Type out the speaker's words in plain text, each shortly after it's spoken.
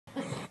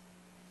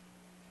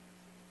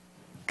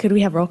Could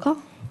we have roll call?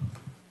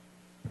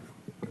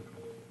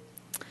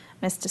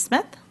 Mr.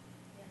 Smith?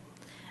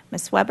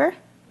 Ms. Weber?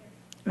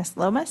 Ms.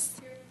 Lomas?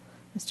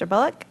 Mr.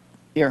 Bullock?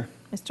 Here.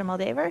 Mr.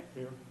 Moldaver?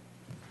 Here.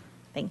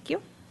 Thank you.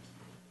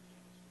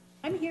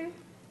 I'm here.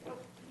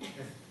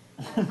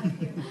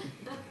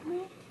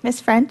 Ms.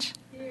 French?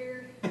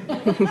 Here.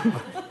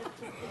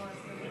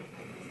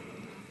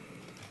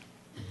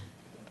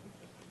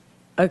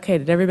 Okay,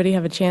 did everybody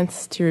have a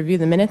chance to review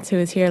the minutes who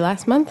was here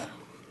last month?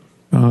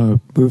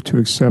 Move to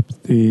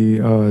accept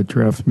the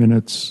draft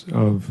minutes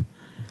of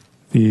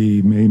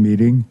the May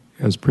meeting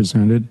as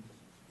presented.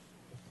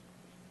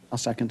 I'll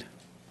second.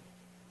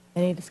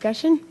 Any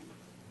discussion?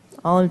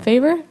 All in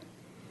favor?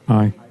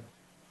 Aye.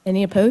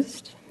 Any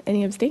opposed?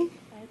 Any abstain?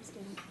 I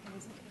abstain.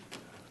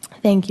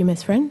 Thank you,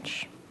 Ms.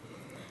 French.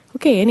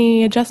 Okay,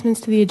 any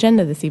adjustments to the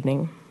agenda this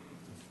evening?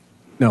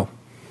 No.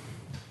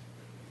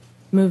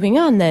 Moving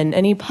on then,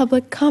 any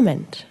public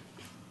comment?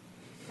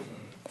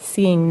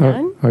 Seeing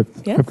none?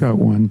 Yes? I've got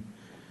one.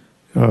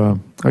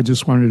 I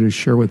just wanted to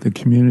share with the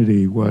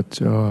community what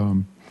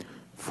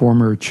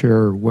former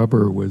Chair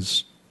Weber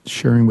was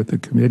sharing with the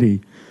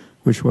committee,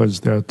 which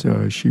was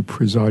that she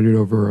presided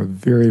over a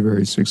very,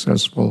 very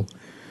successful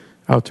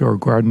outdoor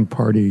garden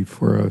party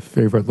for a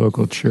favorite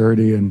local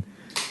charity and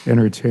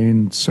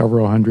entertained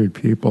several hundred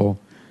people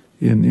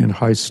in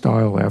high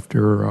style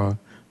after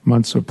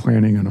months of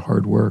planning and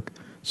hard work.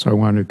 So I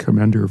want to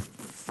commend her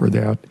for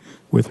that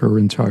with her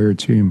entire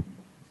team.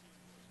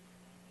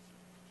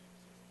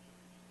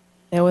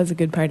 It was a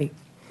good party.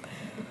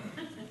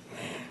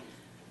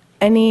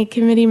 Any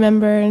committee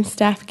member and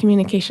staff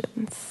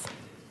communications?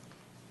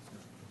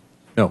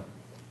 No.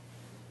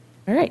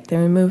 All right,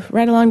 then we move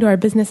right along to our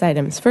business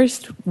items.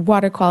 First,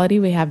 water quality.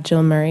 We have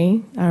Jill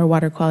Murray, our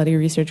water quality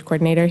research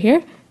coordinator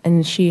here,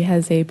 and she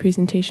has a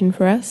presentation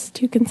for us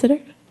to consider.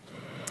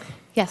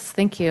 Yes,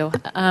 thank you.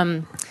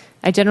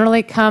 I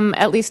generally come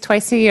at least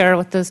twice a year,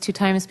 with those 2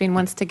 times being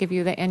once to give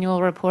you the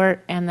annual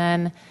report and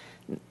then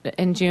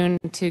in June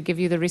to give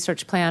you the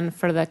research plan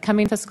for the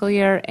coming fiscal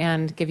year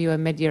and give you a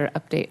mid-year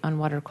update on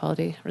water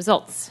quality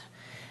results.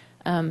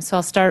 So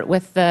I'll start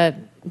with the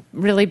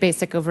really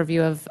basic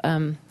overview of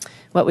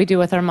what we do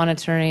with our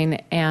monitoring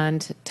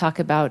and talk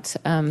about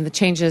the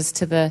changes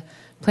to the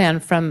plan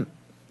from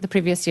the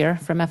previous year,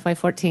 from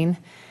FY14.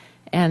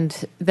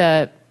 And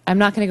I'm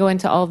not going to go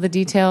into all the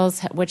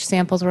details, which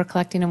samples we're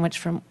collecting and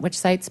from which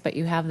sites, but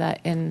you have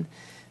that in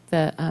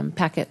the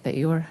packet that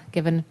you were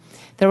given.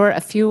 There were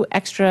a few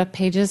extra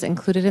pages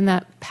included in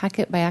that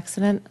packet by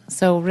accident.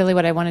 So really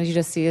what I wanted you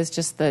to see is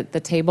just the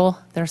table.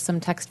 There's some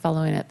text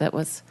following it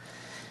that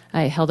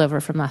I held over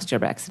from last year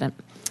by accident.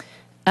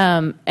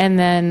 And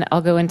then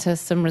I'll go into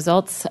some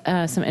results,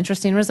 some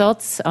interesting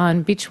results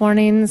on beach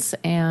warnings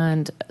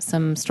and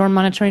some storm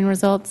monitoring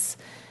results,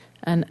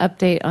 an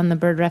update on the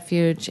bird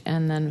refuge,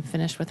 and then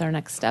finish with our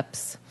next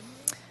steps.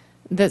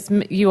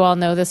 You all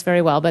know this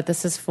very well, but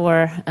this is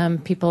for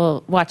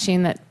people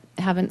watching that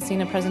haven't seen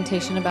a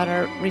presentation about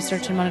our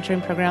research and monitoring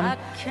program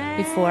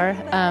before.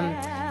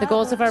 The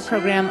goals of our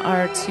program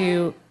are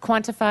to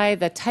quantify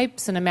the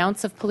types and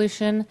amounts of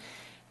pollution,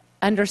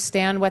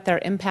 understand what their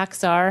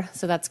impacts are,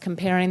 so that's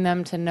comparing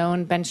them to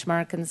known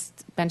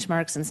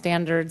benchmarks and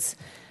standards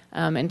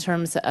in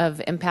terms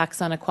of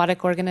impacts on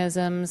aquatic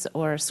organisms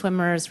or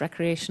swimmers,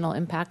 recreational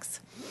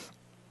impacts.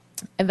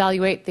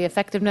 Evaluate the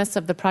effectiveness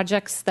of the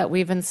projects that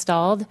we've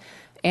installed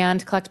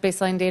and collect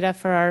baseline data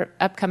for our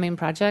upcoming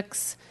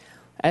projects.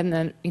 And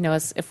then,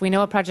 if we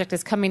know a project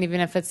is coming,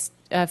 even if it's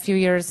a few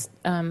years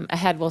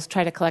ahead, we'll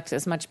try to collect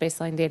as much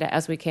baseline data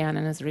as we can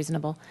and as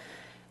reasonable.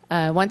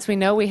 Once we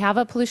know we have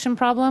a pollution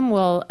problem,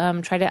 we'll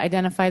try to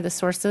identify the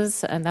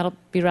sources, and that'll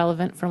be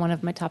relevant for one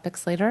of my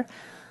topics later.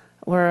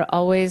 We're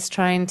always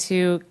trying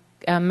to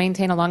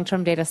maintain a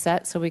long-term data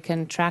set so we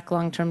can track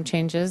long-term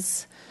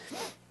changes.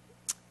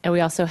 And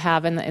we also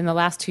have, in the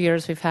last 2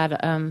 years, we've had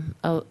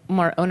a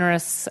more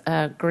onerous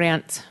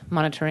grant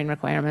monitoring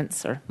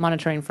requirements, or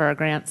monitoring for our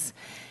grants,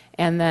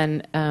 and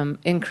then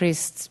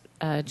increased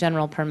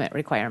general permit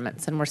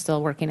requirements. And we're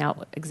still working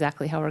out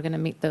exactly how we're going to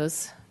meet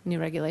those new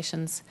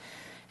regulations.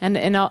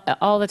 And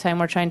all the time,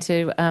 we're trying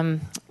to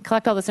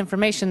collect all this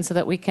information so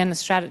that we can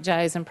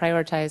strategize and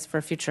prioritize for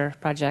future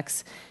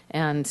projects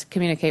and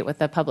communicate with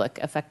the public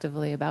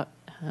effectively about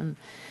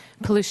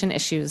pollution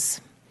issues.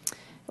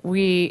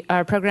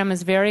 Our program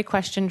is very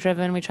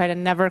question-driven. We try to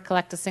never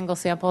collect a single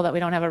sample that we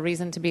don't have a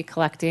reason to be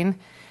collecting,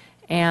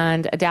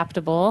 and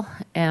adaptable,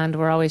 and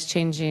we're always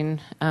changing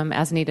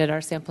as needed our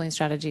sampling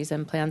strategies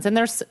and plans. And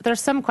there's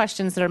some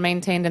questions that are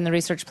maintained in the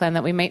research plan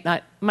that we might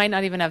not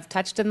even have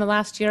touched in the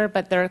last year,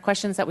 but there are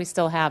questions that we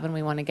still have and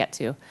we want to get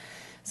to,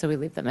 so we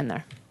leave them in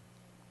there.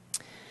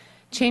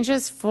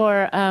 Changes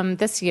for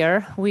this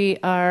year, we've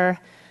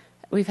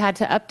had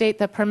to update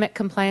the permit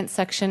compliance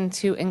section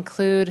to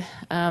include,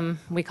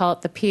 we call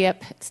it the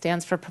PIP. It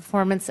stands for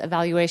Performance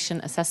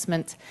Evaluation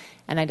Assessment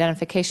and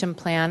Identification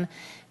Plan.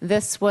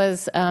 This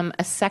was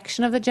a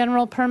section of the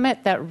general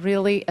permit that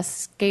really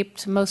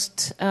escaped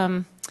most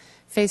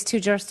Phase 2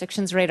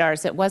 jurisdictions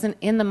radars. It wasn't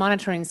in the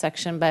monitoring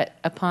section, but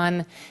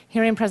upon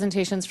hearing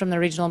presentations from the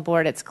regional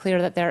board, it's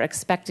clear that they're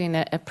expecting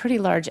a pretty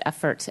large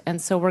effort.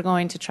 And so we're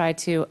going to try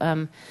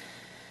to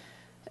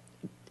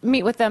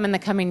meet with them in the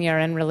coming year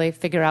and really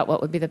figure out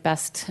what would be the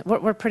best.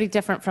 We're pretty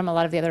different from a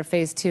lot of the other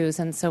Phase 2s,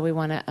 and so we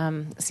want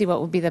to see what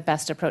would be the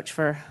best approach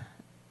for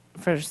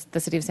the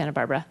city of Santa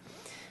Barbara.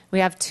 We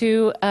have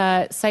 2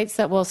 sites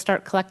that will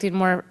start collecting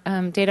more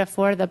data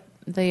for the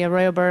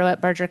Arroyo Burro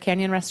at Barger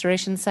Canyon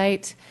Restoration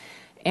Site,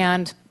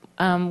 and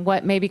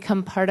what may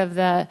become part of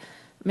the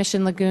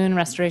Mission Lagoon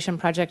Restoration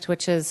Project,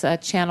 which is a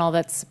channel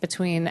that's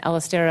between El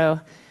Estero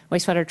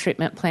wastewater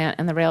treatment plant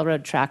and the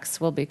railroad tracks.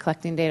 We'll be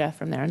collecting data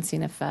from there and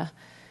seeing if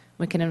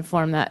we can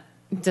inform that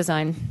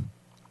design.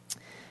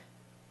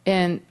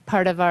 And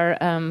part of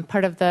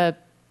the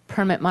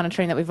permit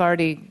monitoring that we've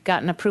already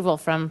gotten approval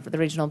from for the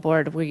regional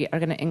board, we are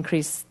going to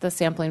increase the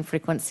sampling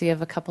frequency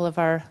of a couple of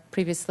our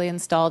previously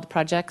installed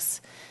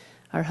projects,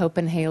 our Hope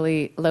and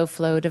Haley low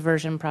flow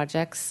diversion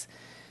projects.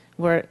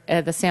 Where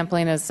the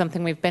sampling is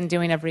something we've been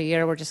doing every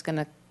year. We're just going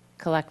to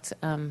collect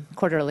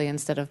quarterly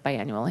instead of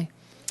biannually.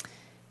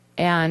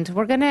 And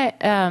we're going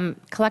to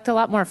collect a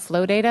lot more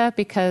flow data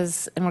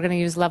and we're going to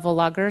use level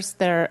loggers.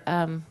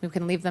 We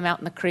can leave them out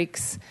in the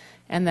creeks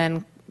and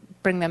then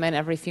bring them in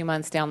every few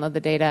months, download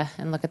the data,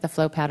 and look at the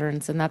flow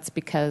patterns. And that's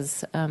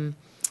because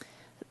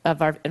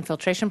of our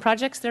infiltration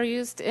projects they're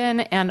used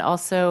in, and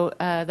also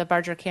the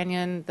Barger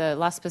Canyon, the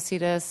Las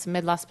Positas,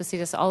 mid-Las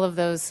Positas, all of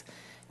those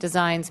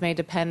designs may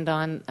depend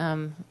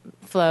on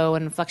flow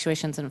and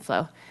fluctuations in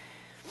flow.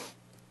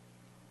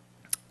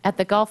 At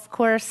the golf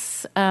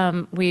course,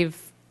 we've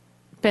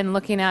been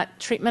looking at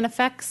treatment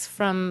effects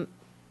from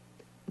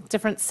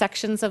different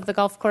sections of the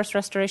golf course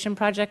restoration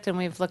project, and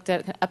we've looked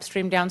at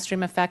upstream,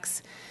 downstream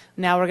effects.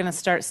 Now we're going to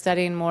start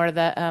studying more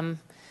the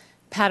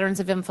patterns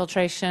of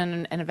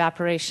infiltration and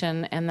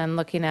evaporation, and then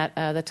looking at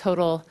the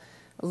total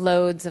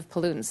loads of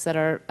pollutants that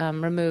are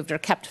removed or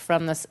kept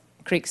from the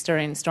creeks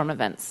during storm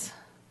events.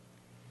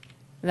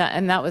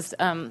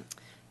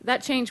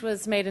 That change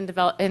was made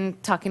in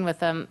talking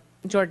with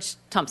George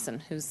Thompson,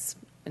 who's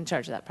in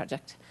charge of that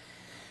project.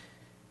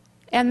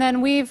 And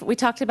then we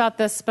talked about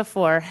this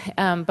before,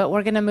 but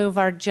we're going to move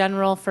our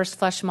general first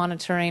flush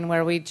monitoring,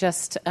 where we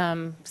just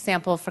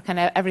sample for kind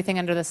of everything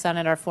under the sun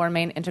at our 4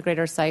 main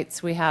integrator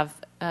sites. We have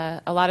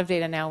a lot of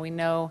data now. We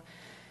know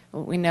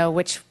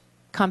which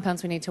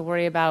compounds we need to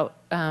worry about,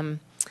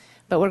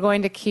 but we're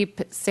going to keep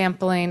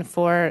sampling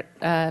for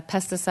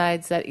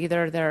pesticides that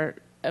either they're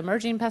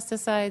emerging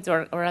pesticides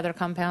or other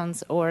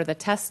compounds, or the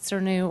tests are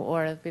new,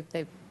 or if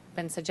they've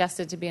been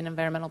suggested to be an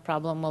environmental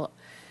problem. We'll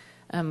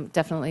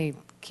definitely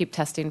keep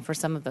testing for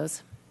some of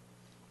those.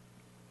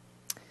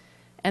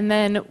 And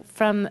then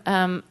from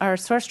our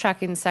source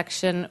tracking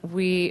section,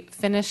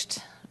 UCSB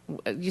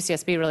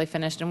really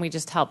finished, and we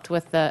just helped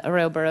with the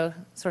Arroyo Burro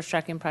source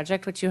tracking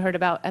project, which you heard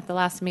about at the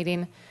last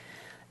meeting.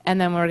 And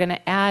then we're going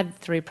to add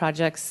 3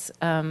 projects.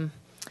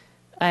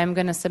 I'm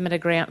going to submit a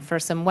grant for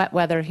some wet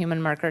weather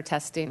human marker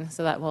testing,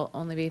 so that will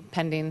only be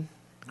pending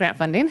grant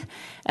funding.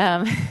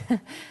 And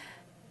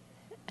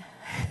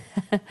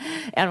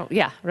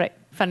yeah, right,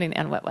 funding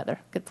and wet weather.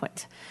 Good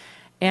point.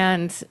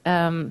 And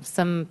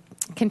some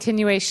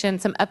continuation,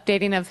 some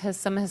updating of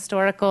some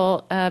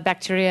historical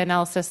bacteria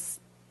analysis,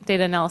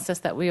 data analysis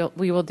that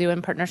we will do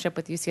in partnership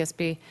with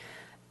UCSB.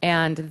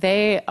 And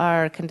they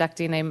are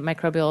conducting a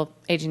microbial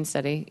aging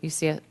study,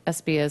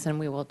 UCSB is, and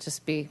we will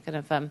just be kind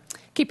of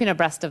keeping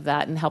abreast of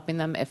that and helping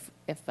them if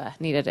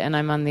needed. And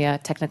I'm on the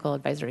technical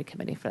advisory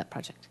committee for that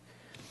project.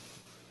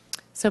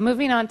 So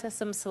moving on to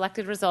some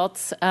selected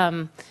results.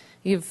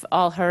 You've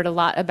all heard a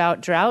lot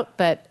about drought,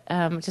 but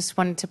just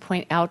wanted to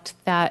point out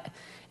that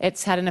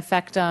it's had an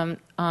effect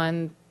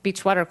on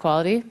beach water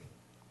quality.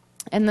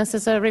 And this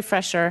is a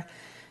refresher.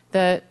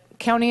 The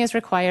county is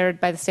required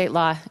by the state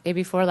law,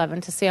 AB 411,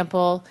 to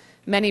sample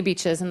many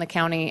beaches in the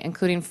county,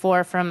 including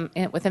 4 from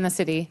within the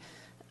city,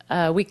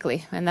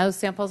 weekly. And those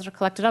samples are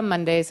collected on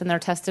Mondays, and they're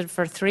tested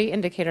for 3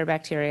 indicator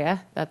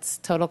bacteria. That's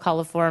total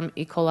coliform,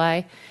 E.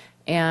 coli,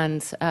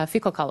 and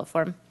fecal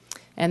coliform.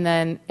 And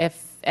then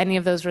if any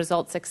of those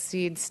results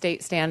exceed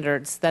state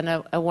standards,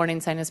 then a warning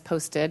sign is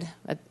posted.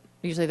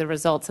 Usually the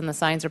results and the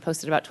signs are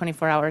posted about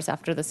 24 hours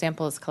after the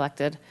sample is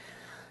collected.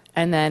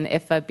 And then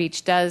if a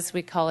beach does,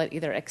 we call it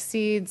either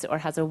exceeds or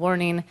has a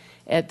warning,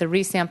 the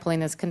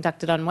resampling is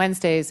conducted on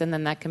Wednesdays, and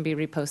then that can be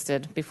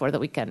reposted before the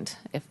weekend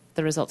if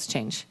the results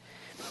change.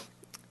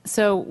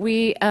 So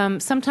we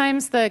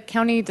sometimes the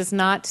county does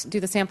not do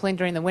the sampling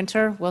during the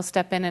winter. We'll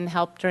step in and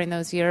help during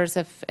those years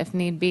if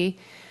need be.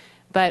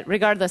 But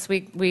regardless,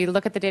 we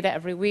look at the data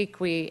every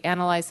week. We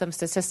analyze them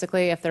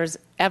statistically. If there's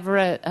ever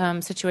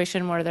a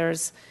situation where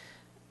there's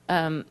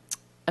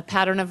a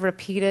pattern of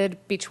repeated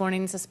beach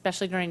warnings,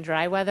 especially during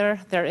dry weather,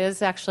 there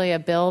is actually a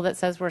bill that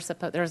says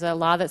there's a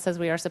law that says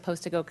we are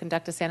supposed to go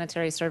conduct a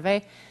sanitary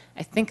survey.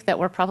 I think that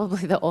we're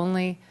probably the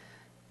only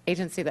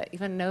agency that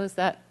even knows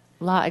that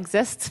law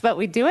exists, but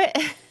we do it.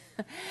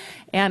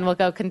 And we'll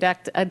go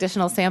conduct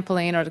additional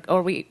sampling,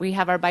 or we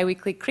have our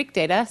biweekly creek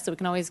data, so we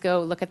can always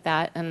go look at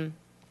that and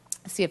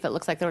see if it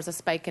looks like there was a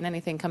spike in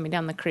anything coming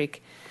down the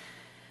creek.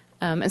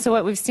 And so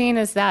what we've seen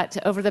is that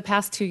over the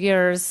past 2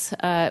 years,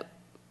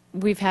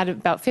 we've had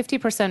about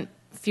 50%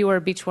 fewer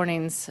beach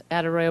warnings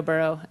at Arroyo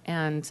Burro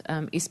and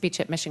East Beach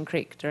at Mission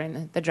Creek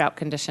during the drought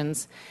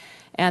conditions.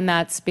 And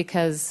that's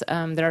because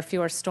there are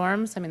fewer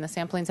storms. I mean, the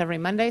sampling's every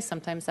Monday.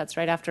 Sometimes that's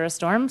right after a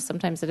storm.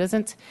 Sometimes it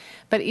isn't.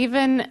 But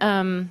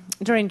even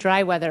during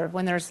dry weather,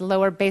 when there's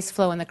lower base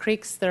flow in the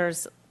creeks,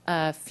 there's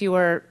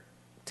fewer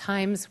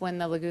times when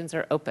the lagoons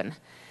are open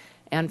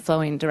and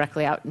flowing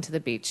directly out into the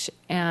beach.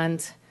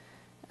 And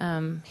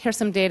here's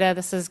some data.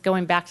 This is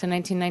going back to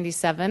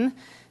 1997.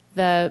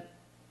 The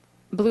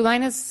blue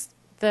line is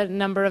the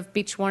number of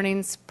beach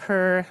warnings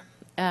per,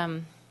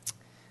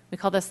 we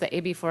call this the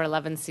AB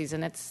 411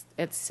 season.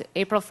 It's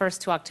April 1st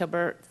to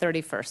October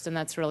 31st, and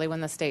that's really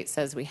when the state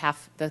says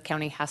the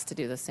county has to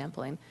do the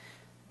sampling.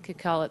 You could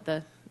call it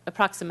the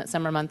approximate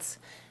summer months.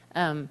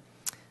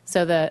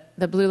 So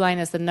the blue line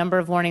is the number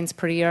of warnings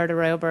per year at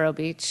Arroyo Burro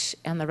Beach,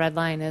 and the red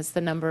line is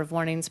the number of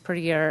warnings per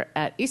year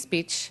at East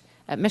Beach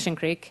at Mission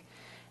Creek.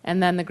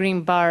 And then the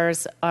green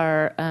bars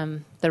are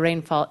the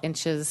rainfall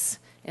inches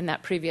in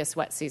that previous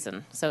wet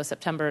season, so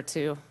September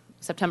through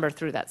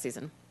that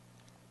season.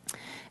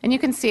 And you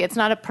can see it's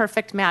not a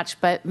perfect match,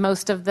 but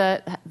most of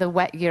the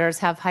wet years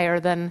have higher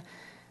than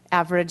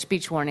average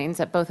beach warnings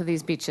at both of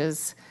these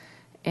beaches.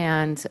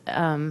 And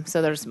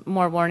so there's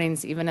more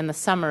warnings even in the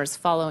summers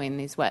following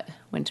these wet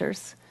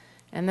winters.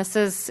 And this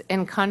is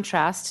in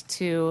contrast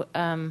to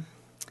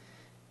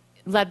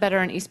Ledbetter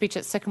and East Beach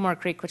at Sycamore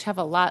Creek, which have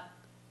a lot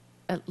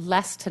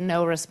less to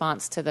no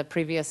response to the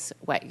previous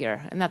wet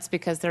year. And that's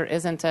because there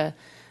isn't a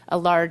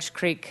large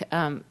creek.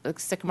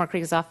 Sycamore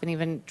Creek is often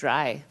even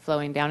dry,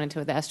 flowing down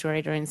into the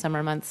estuary during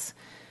summer months.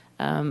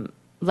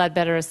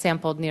 Ledbetter is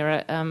sampled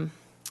near a,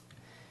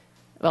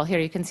 well, here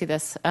you can see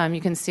this.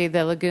 You can see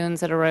the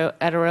lagoons at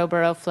Arroyo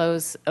Burro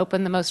flows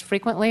open the most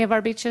frequently of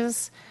our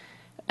beaches.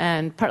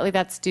 And partly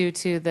that's due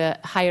to the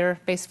higher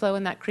base flow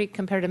in that creek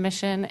compared to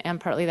Mission, and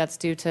partly that's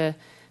due to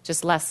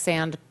just less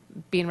sand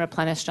being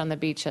replenished on the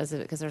beach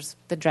because there's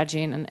the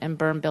dredging and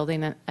berm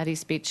building at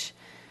East Beach.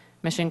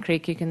 Mission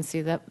Creek, you can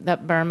see that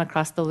berm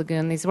across the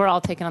lagoon. These were all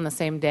taken on the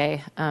same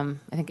day, I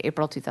think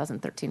April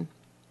 2013.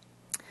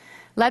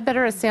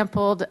 Ledbetter is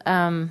sampled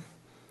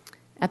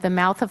at the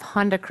mouth of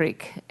Honda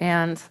Creek,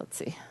 and let's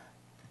see,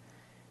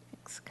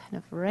 it's kind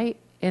of right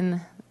in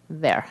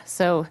there.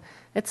 So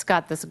it's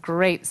got this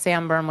great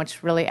sand berm,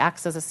 which really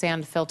acts as a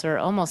sand filter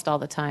almost all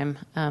the time.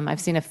 I've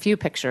seen a few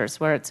pictures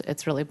where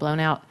it's really blown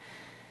out.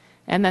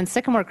 And then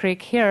Sycamore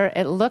Creek here,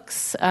 it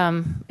looks,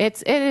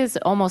 it is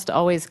almost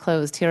always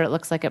closed here. It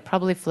looks like it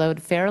probably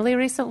flowed fairly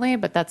recently,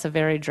 but that's a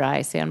very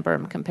dry sand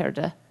berm compared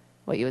to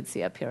what you would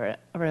see up here at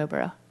Arroyo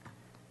Burro.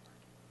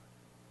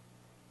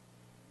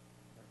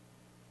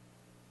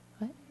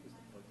 What?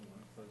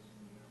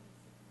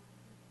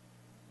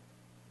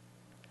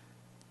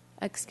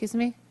 Excuse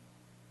me?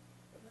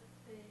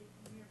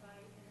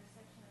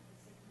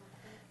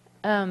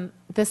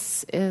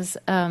 This is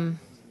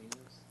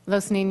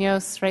Los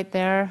Niños right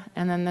there,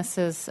 and then this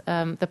is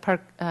the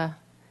park.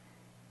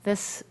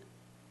 This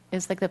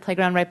is like the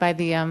playground right by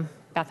the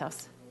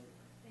bathhouse.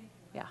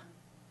 Yeah.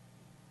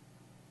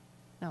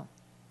 No,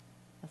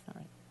 that's not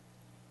right.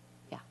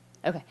 Yeah.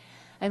 Okay.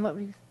 And what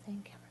were you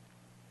saying, Cameron?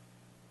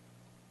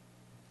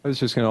 I was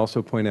just going to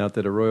also point out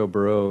that Arroyo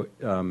Burro,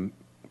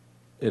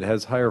 it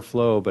has higher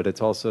flow, but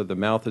it's also, the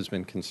mouth has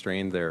been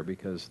constrained there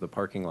because the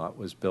parking lot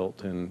was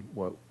built in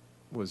what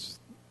was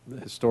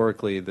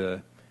historically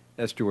the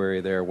estuary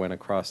there went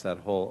across that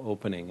whole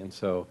opening. And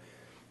so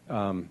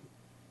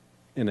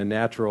in a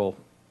natural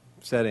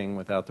setting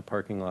without the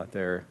parking lot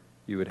there,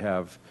 you would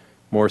have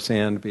more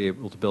sand be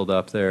able to build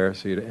up there,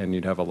 so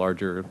you'd have a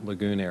larger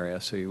lagoon area,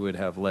 so you would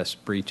have less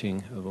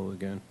breaching of the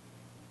lagoon.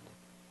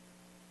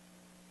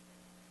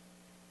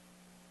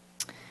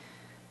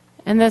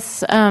 And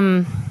this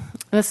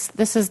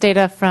is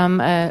data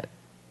from a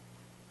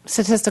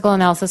statistical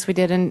analysis we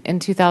did in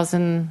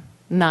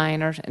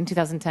 2009 or in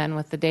 2010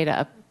 with the data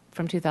up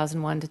from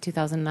 2001 to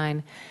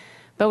 2009.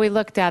 But we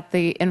looked at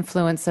the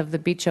influence of the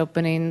beach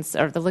openings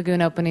or the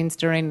lagoon openings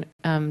during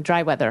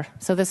dry weather.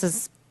 So this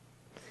is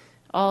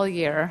all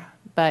year,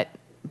 but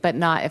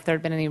not if there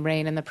had been any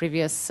rain in the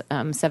previous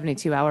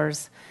 72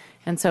 hours.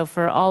 And so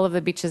for all of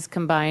the beaches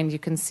combined, you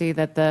can see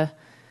that the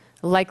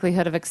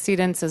likelihood of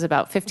exceedance is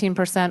about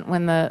 15%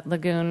 when the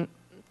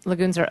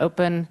lagoons are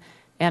open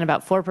and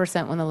about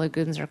 4% when the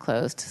lagoons are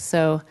closed.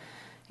 So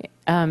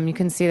you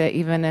can see that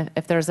even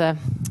if there's a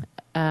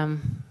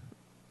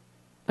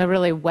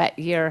really wet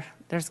year,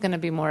 there's going to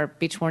be more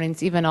beach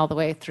warnings even all the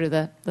way through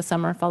the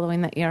summer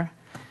following that year.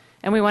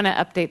 And we want to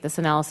update this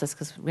analysis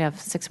because we have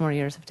 6 more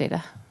years of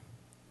data.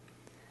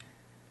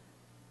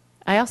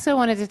 I also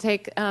wanted to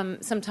take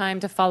some time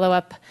to follow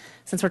up,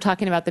 since we're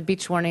talking about the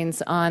beach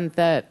warnings, on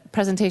the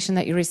presentation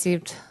that you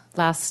received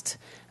last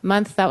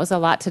month. That was a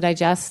lot to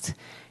digest,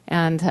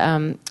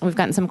 and we've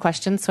gotten some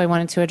questions, so I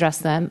wanted to address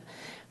them.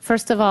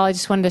 First of all, I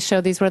just wanted to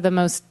show these were the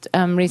most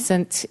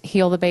recent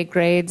Heal the Bay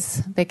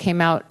grades. They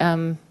came out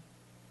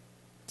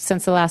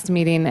since the last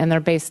meeting, and they're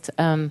based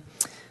on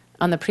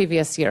the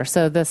previous year.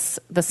 So the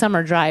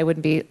summer dry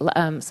would be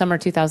summer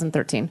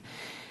 2013.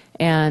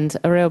 And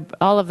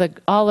all of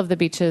the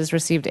beaches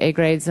received A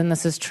grades, and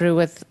this is true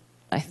with,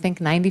 I think,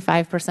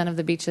 95% of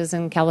the beaches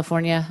in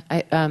California.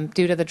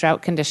 Due to the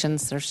drought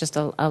conditions, there's just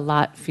a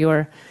lot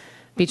fewer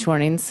beach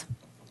warnings.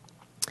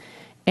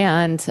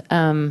 And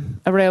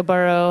Arroyo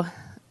Burro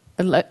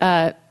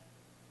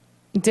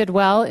did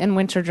well in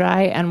winter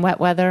dry and wet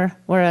weather,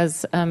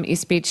 whereas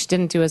East Beach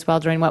didn't do as well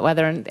during wet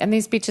weather. And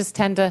these beaches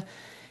tend to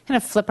kind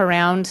of flip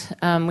around.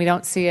 We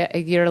don't see a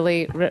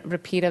yearly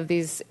repeat of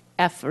these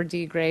F or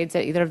D grades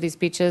at either of these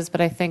beaches, but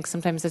I think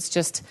sometimes it's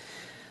just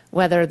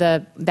whether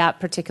that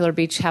particular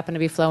beach happened to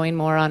be flowing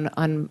more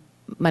on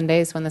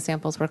Mondays when the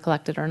samples were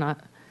collected or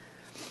not.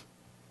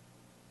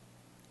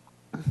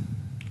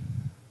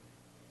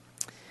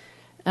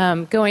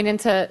 Going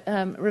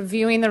into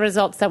reviewing the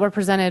results that were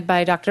presented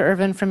by Dr.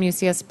 Irvin from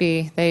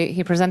UCSB,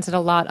 he presented a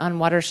lot on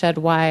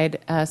watershed-wide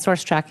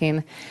source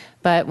tracking,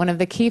 but one of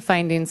the key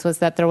findings was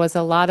that there was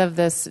a lot of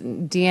this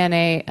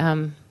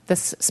DNA,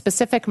 this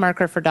specific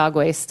marker for dog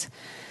waste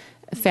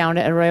found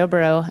at Arroyo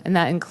Burro, and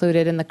that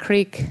included in the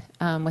creek,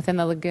 within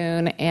the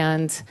lagoon,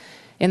 and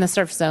in the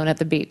surf zone at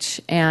the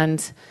beach.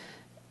 And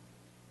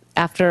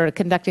after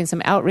conducting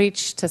some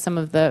outreach to some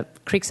of the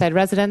creekside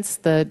residents,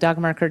 the dog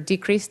marker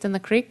decreased in the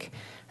creek.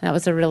 And that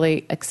was a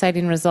really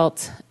exciting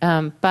result.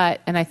 And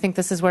I think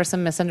this is where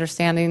some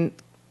misunderstanding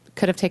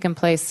could have taken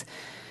place.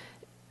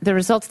 The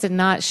results did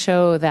not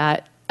show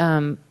that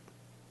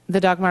the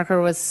dog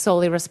marker was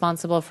solely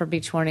responsible for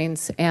beach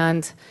warnings.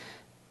 And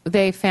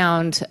they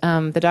found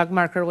the dog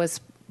marker was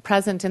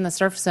present in the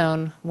surf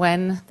zone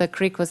when the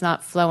creek was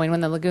not flowing,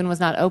 when the lagoon was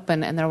not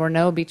open, and there were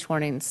no beach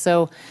warnings.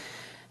 So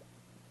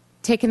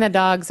taking the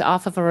dogs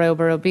off of Arroyo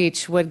Burro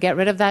Beach would get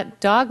rid of that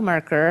dog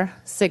marker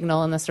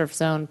signal in the surf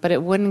zone, but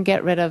it wouldn't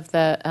get rid of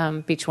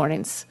the beach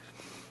warnings.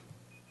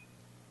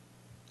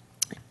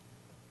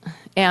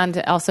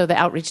 And also the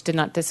outreach did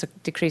not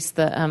decrease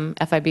the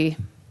FIB,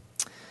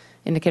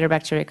 indicator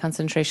bacteria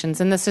concentrations.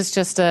 And this is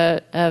just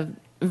a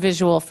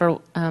visual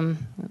for,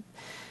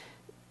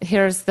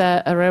 here's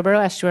the Arroyo Burro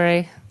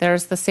estuary,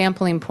 there's the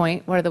sampling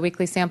point where the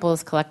weekly sample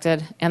is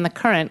collected, and the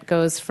current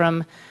goes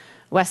from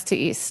west to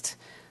east.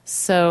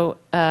 So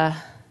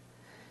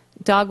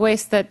dog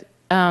waste that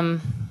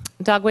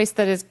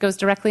goes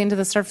directly into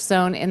the surf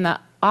zone in the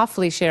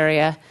off-leash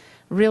area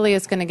really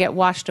is going to get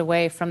washed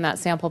away from that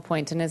sample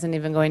point and isn't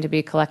even going to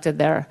be collected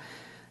there.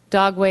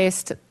 Dog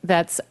waste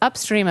that's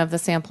upstream of the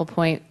sample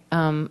point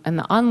and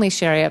the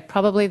on-leash area,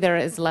 probably there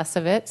is less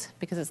of it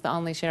because it's the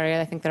on-leash area.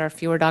 I think there are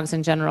fewer dogs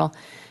in general,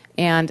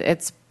 and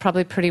it's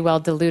probably pretty well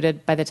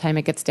diluted by the time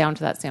it gets down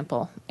to that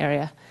sample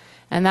area.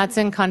 And that's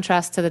in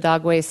contrast to the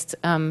dog waste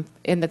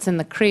that's in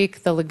the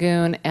creek, the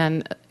lagoon,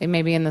 and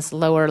maybe in this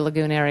lower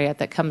lagoon area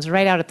that comes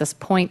right out at this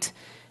point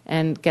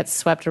and gets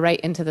swept right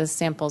into the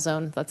sample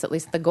zone. That's at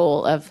least the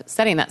goal of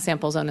setting that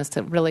sample zone, is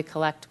to really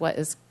collect what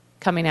is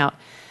coming out.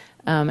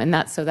 And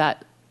that's so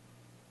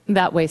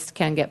that waste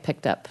can get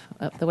picked up.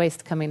 The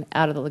waste coming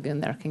out of the lagoon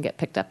there can get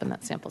picked up in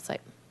that sample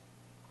site.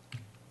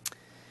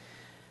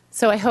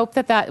 So I hope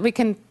that we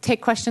can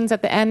take questions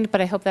at the end, but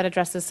I hope that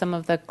addresses some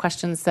of the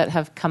questions that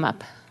have come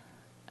up.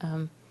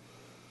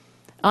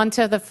 On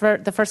to the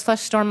first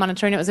flush storm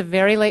monitoring. It was a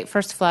very late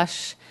first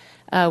flush.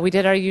 We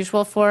did our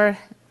usual 4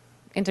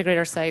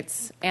 integrator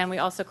sites, and we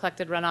also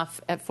collected runoff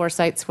at 4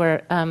 sites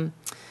where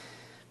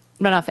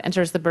runoff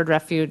enters the bird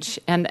refuge.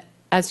 And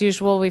as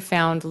usual, we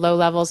found low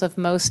levels of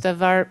most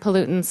of our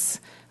pollutants,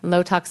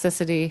 low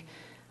toxicity.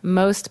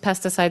 Most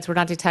pesticides were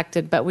not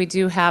detected, but we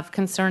do have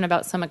concern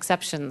about some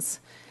exceptions.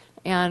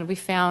 And we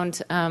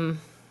found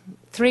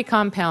 3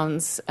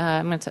 compounds.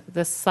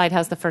 This slide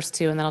has the first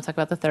 2, and then I'll talk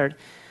about the third.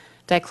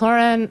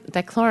 Dicloran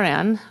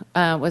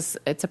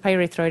it's a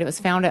pyrethroid. It was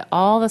found at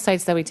all the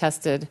sites that we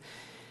tested,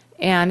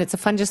 and it's a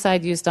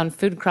fungicide used on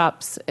food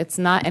crops. It's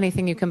not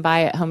anything you can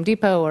buy at Home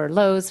Depot or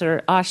Lowe's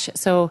or Osh.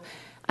 So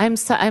I'm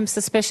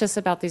suspicious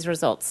about these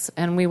results,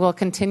 and we will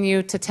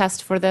continue to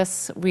test for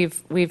this.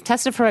 We've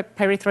tested for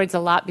pyrethroids a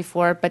lot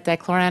before, but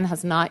dicloran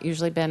has not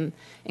usually been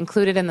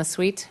included in the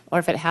suite, or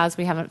if it has,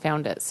 we haven't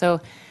found it.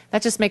 So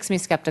that just makes me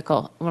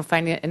skeptical. We're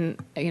finding it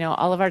in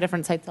all of our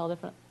different sites, all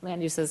different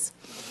land uses.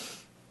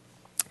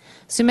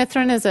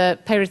 Sumithrin is a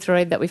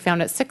pyrethroid that we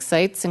found at 6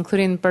 sites,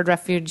 including bird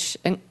refuge,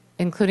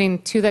 including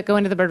 2 that go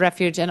into the bird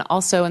refuge, and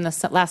also in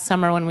the last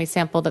summer when we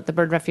sampled at the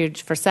bird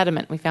refuge for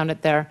sediment, we found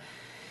it there.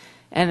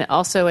 And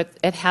also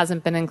it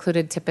hasn't been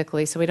included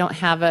typically, so we don't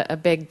have a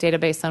big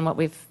database on what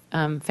we've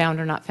found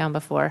or not found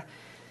before.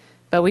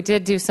 But we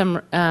did do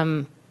some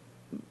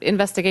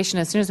investigation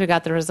as soon as we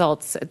got the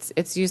results.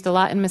 It's used a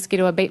lot in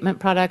mosquito abatement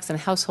products and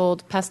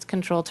household pest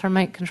control,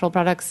 termite control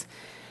products,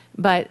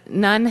 but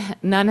none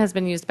has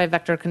been used by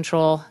vector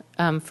control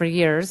for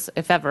years,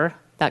 if ever,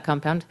 that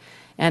compound,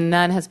 and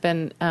none has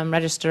been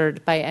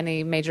registered by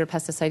any major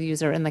pesticide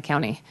user in the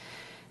county.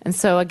 And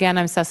so again,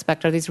 I'm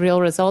suspect, are these real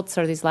results,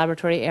 or are these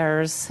laboratory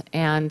errors?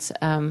 And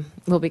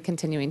we'll be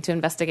continuing to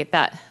investigate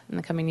that in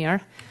the coming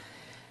year.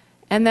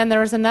 And then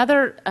there was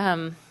another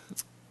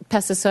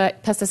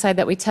pesticide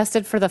that we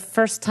tested for the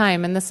first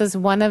time, and this is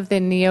one of the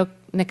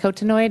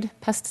neonicotinoid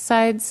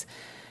pesticides.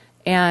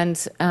 And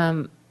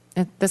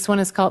this one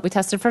is called, we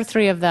tested for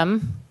 3 of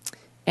them,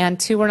 and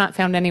 2 were not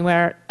found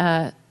anywhere.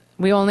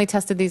 We only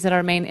tested these at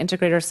our main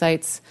integrator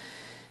sites,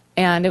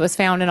 and it was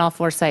found in all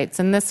 4 sites.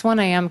 And this one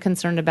I am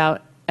concerned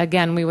about.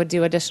 Again, we would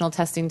do additional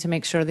testing to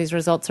make sure these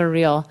results are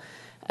real.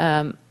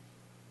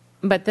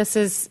 But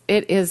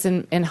it is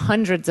in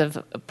hundreds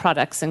of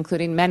products,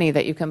 including many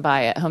that you can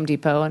buy at Home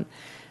Depot,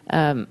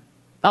 and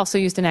also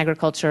used in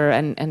agriculture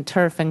and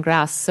turf and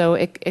grass. So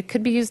it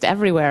could be used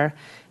everywhere.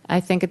 I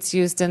think it's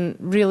used in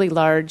really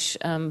large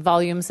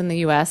volumes in the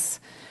U.S.,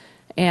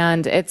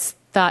 and it's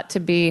thought to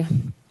be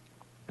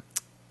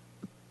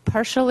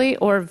partially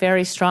or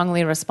very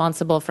strongly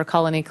responsible for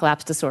colony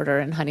collapse disorder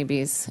in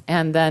honeybees.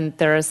 And then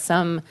there is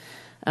some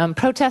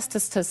protest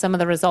as to some of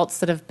the results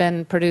that have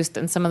been produced,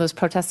 and some of those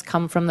protests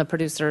come from the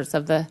producers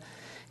of the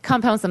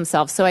compounds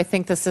themselves. So I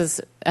think this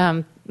is,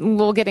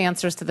 we'll get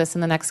answers to this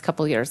in the next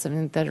couple years. I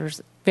mean,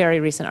 there's very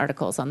recent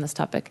articles on this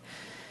topic.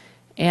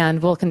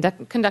 And we'll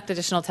conduct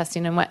additional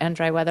testing in wet and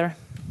dry weather.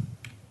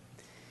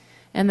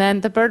 And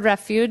then the bird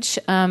refuge,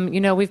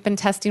 we've been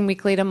testing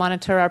weekly to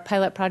monitor our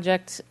pilot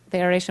project, the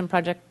aeration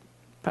project,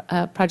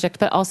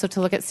 but also to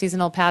look at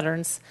seasonal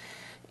patterns.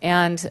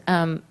 And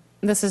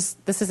this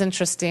is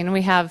interesting.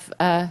 We have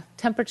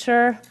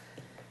temperature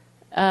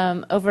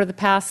over the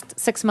past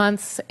 6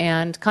 months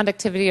and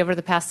conductivity over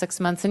the past 6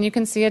 months, and you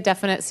can see a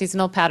definite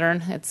seasonal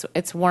pattern.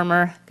 It's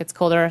warmer, gets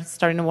colder, it's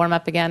starting to warm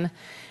up again,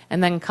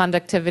 and then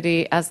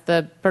conductivity as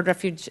the bird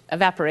refuge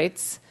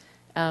evaporates.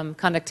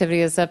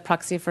 Conductivity is a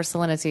proxy for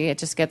salinity. It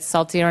just gets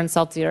saltier and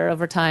saltier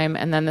over time,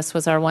 and then this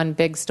was our one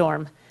big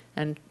storm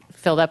and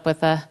filled up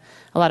with a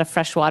lot of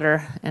fresh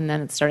water, and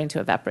then it's starting to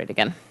evaporate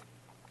again.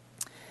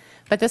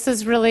 But this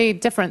is really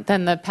different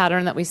than the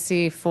pattern that we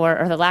see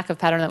or the lack of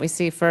pattern that we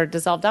see for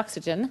dissolved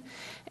oxygen.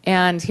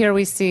 And here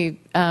we see,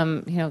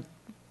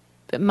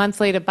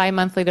 monthly to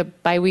bi-monthly to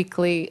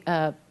bi-weekly,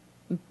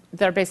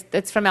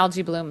 it's from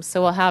algae blooms.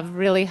 So we'll have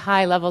really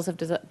high levels of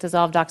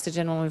dissolved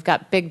oxygen when we've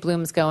got big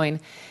blooms going.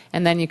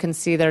 And then you can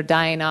see they're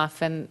dying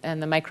off, and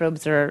the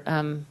microbes are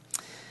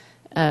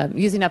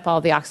using up all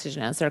the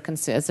oxygen as they're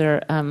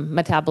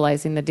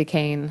metabolizing the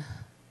decaying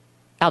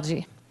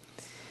algae.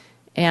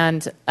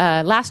 And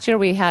last year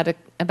we had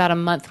about a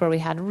month where we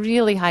had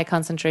really high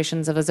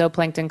concentrations of a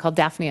zooplankton called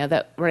Daphnia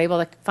that were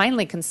able to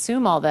finally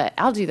consume all the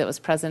algae that was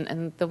present,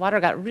 and the water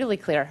got really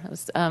clear. It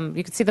was,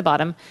 you could see the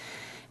bottom,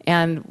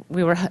 and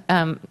we were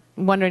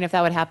wondering if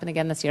that would happen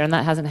again this year, and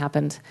that hasn't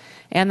happened.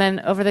 And then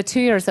over the 2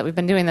 years that we've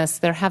been doing this,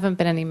 there haven't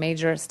been any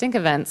major stink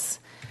events.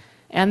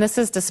 And this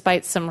is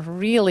despite some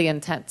really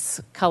intense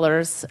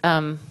colors.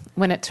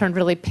 When it turned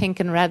really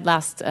pink and red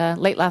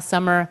late last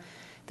summer,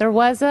 there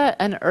was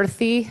an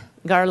earthy,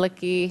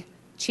 garlicky,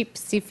 cheap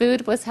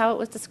seafood was how it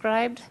was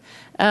described,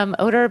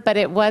 odor, but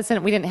it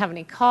wasn't, we didn't have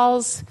any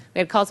calls. We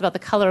had calls about the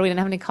color. We didn't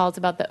have any calls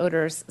about the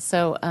odors.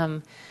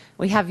 So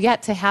we have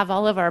yet to have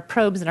all of our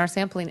probes and our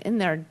sampling in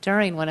there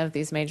during one of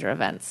these major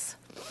events.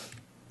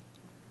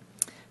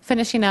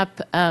 Finishing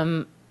up,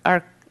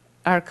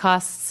 our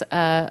costs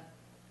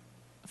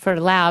for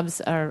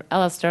labs, our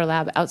LSTR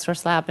lab,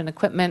 outsourced lab, and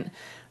equipment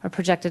are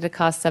projected to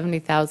cost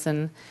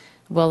 $70,000.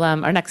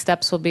 Our next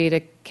steps will be to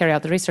carry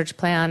out the research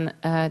plan,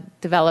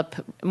 develop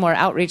more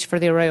outreach for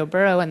the Arroyo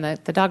Burro and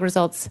the dog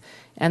results,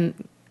 and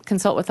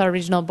consult with our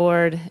regional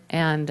board.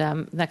 And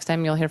next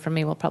time you'll hear from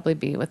me will probably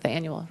be with the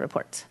annual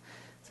report.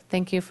 So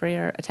thank you for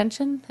your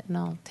attention, and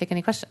I'll take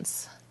any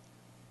questions.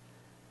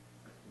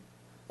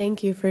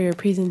 Thank you for your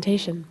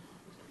presentation.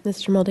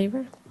 Mr.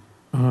 Moldaver?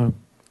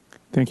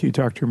 Thank you,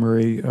 Dr.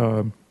 Murray.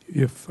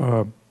 If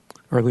our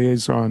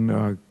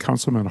liaison,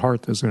 Councilman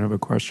Hart, doesn't have a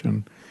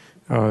question,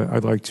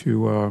 I'd like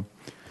to,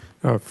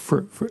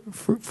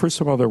 first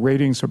of all, the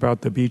ratings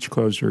about the beach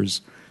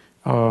closures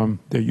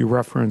that you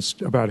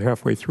referenced about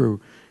halfway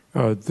through,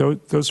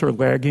 those are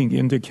lagging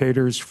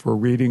indicators for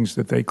readings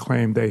that they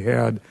claim they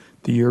had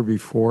the year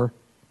before?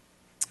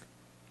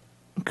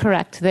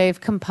 Correct. They've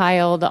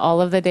compiled all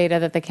of the data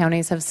that the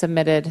counties have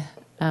submitted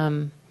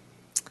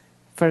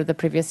for the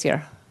previous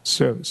year.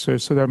 So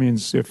that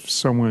means if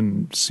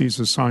someone sees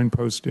a sign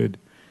posted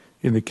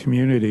in the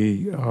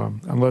community,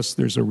 unless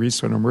there's a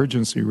recent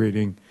emergency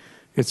reading,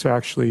 it's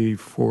actually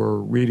for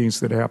readings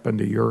that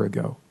happened a year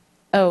ago.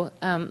 Oh,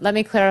 let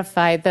me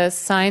clarify. The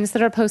signs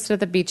that are posted at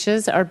the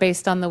beaches are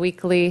based on the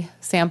weekly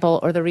sample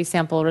or the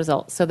resample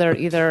results. So they're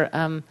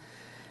either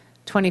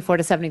 24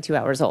 to 72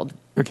 hours old.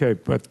 Okay,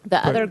 but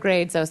the other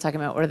grades I was talking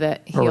about were the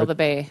Heal the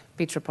Bay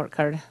beach report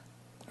card.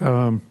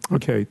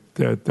 Okay,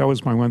 that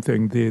was my one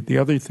thing. The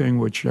other thing,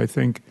 which I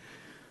think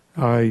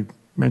I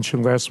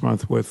mentioned last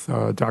month with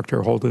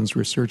Dr. Holden's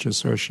research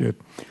associate,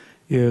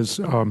 is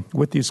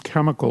with these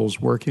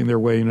chemicals working their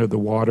way into the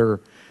water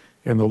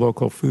and the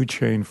local food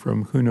chain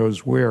from who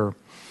knows where,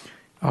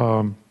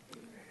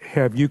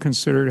 have you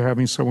considered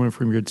having someone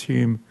from your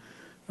team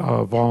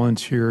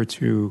volunteer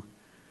to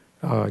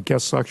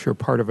guest lecture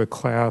part of a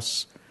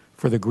class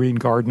for the Green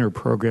Gardener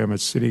program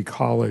at City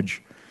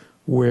College,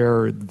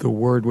 where the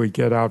word would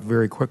get out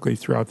very quickly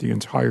throughout the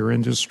entire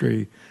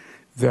industry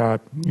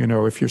that,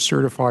 if you're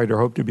certified or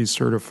hope to be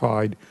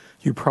certified,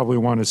 you probably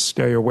want to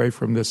stay away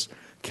from this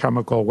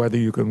chemical, whether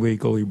you can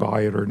legally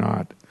buy it or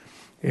not.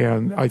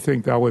 And I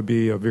think that would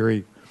be a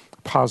very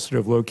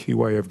positive, low-key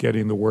way of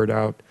getting the word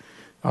out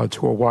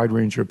to a wide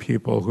range of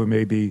people who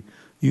may be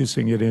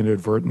using it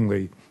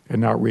inadvertently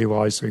and not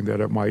realizing that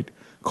it might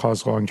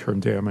cause long-term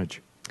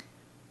damage.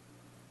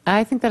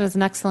 I think that is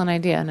an excellent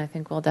idea, and I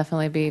think we'll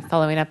definitely be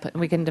following up.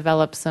 We can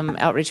develop some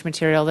outreach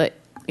material that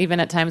even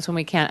at times when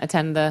we can't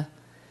attend the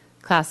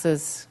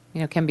classes,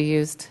 can be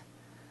used.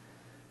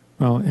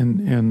 Well,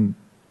 and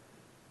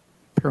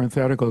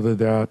parenthetical to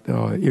that,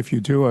 if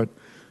you do it,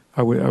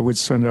 I would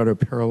send out a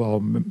parallel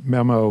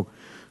memo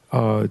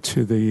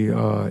to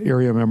the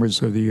area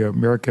members of the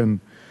American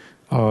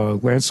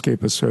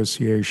Landscape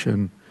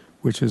Association,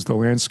 which is the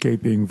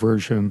landscaping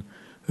version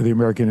of the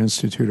American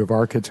Institute of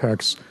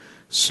Architects.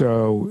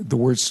 So the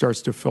word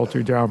starts to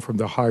filter down from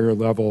the higher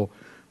level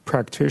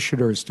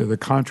practitioners to the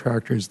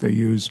contractors they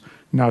use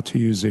not to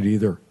use it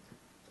either.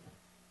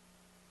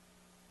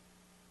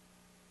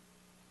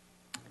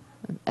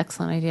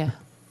 Excellent idea.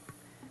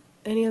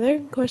 Any other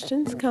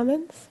questions,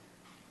 comments?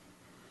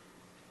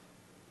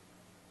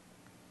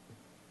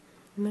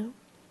 No?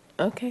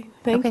 Okay.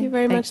 Thank Okay, you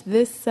very thanks. much.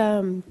 This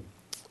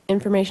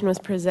information was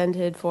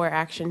presented for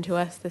action to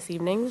us this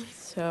evening,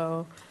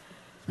 so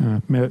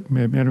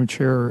Madam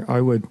Chair,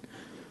 I would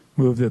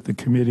move that the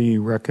committee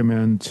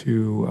recommend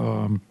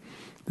to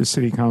the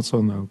City Council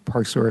and the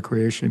Parks and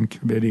Recreation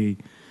Committee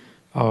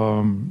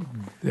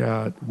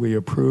that we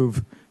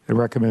approve and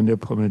recommend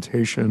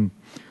implementation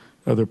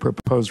of the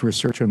proposed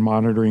research and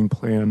monitoring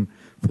plan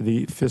for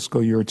the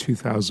fiscal year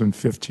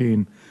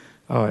 2015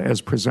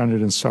 as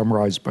presented and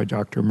summarized by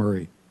Dr.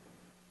 Murray.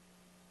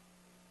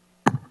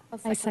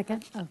 I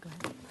second. Oh, go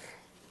ahead.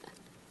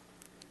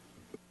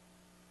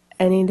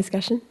 any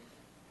discussion?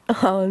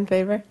 All in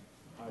favor?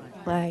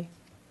 Aye.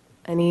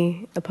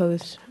 Any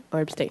opposed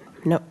or abstain?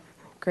 No.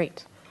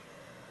 Great.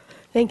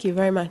 Thank you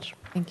very much.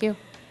 Thank you.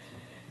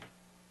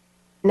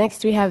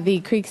 Next, we have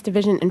the Creeks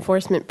Division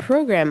Enforcement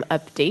Program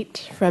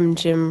update from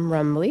Jim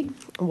Rumley,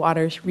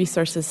 Water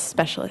Resources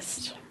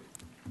Specialist.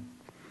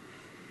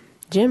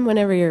 Jim,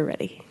 whenever you're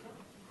ready.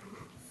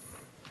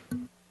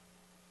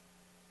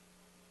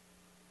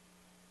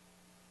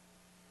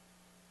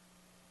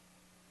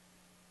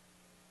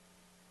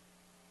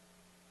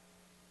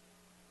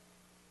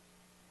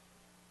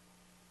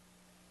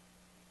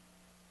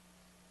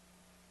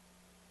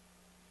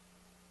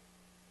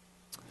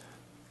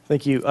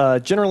 Thank you.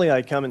 Generally,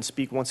 I come and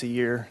speak once a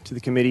year to the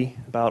committee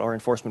about our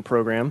enforcement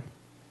program.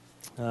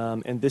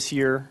 And this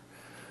year,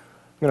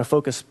 I'm going to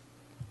focus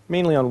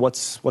mainly on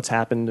what's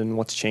happened and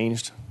what's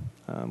changed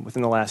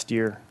within the last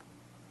year.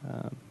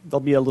 There'll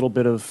be a little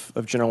bit of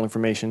general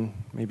information,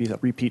 maybe a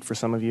repeat for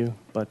some of you,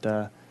 but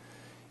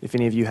if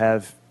any of you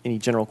have any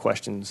general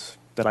questions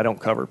that I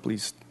don't cover,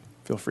 please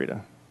feel free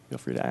to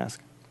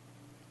ask.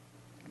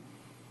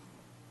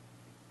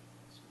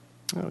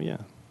 Oh, yeah.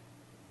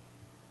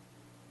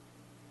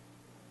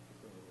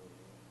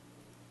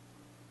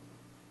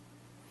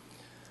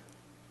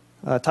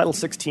 Title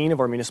 16 of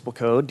our municipal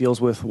code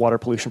deals with water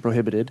pollution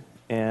prohibited,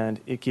 and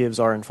it gives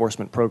our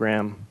enforcement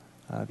program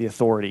the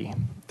authority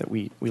that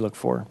we look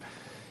for.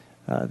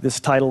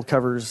 This title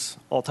covers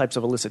all types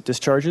of illicit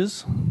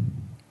discharges.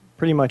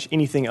 Pretty much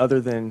anything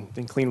other than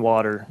clean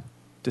water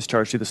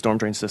discharged through the storm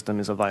drain system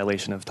is a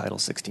violation of Title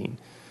 16.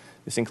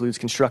 This includes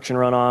construction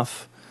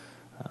runoff,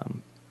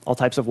 all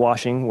types of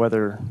washing,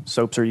 whether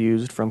soaps are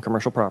used from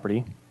commercial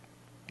property,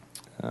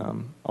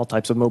 all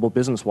types of mobile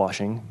business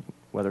washing,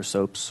 whether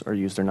soaps are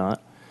used or not,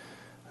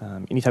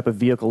 any type of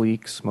vehicle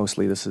leaks,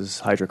 mostly this is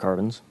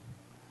hydrocarbons,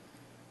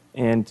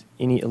 and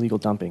any illegal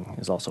dumping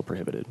is also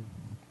prohibited.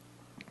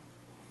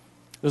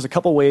 There's a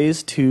couple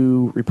ways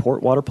to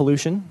report water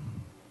pollution.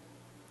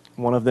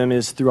 One of them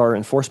is through our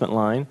enforcement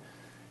line,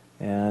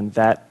 and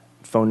that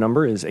phone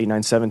number is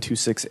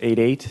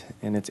 897-2688,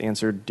 and it's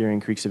answered during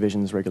Creeks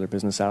Division's regular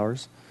business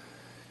hours.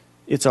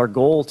 It's our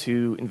goal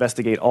to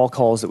investigate all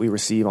calls that we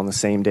receive on the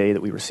same day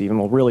that we receive them.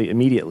 Well, really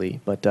immediately,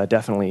 but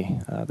definitely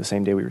the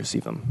same day we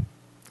receive them.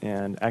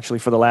 And actually,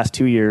 for the last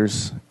 2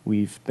 years,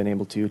 we've been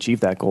able to achieve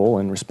that goal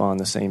and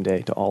respond the same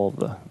day to all of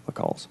the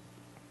calls.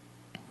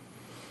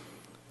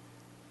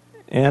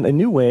 And a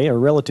new way, a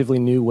relatively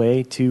new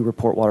way to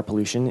report water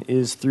pollution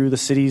is through the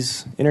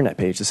city's internet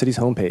page, the city's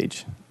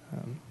homepage.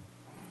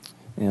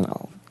 And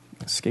I'll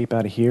escape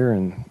out of here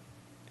and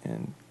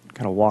kind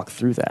of walk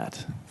through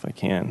that if I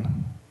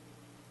can.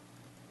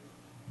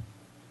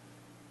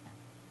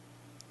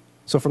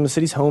 So from the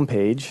city's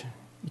homepage,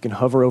 you can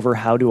hover over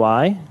How Do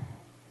I?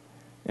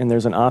 And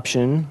there's an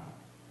option,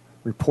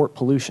 Report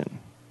Pollution.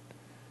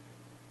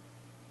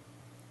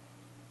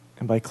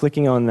 And by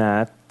clicking on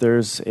that,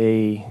 there's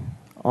a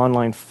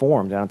online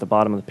form down at the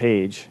bottom of the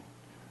page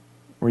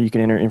where you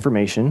can enter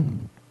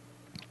information,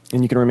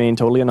 and you can remain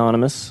totally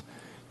anonymous.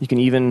 You can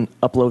even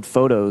upload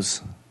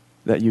photos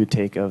that you would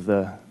take of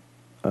the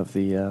of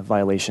the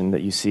violation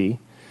that you see.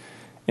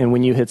 And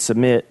when you hit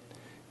submit,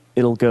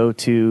 it'll go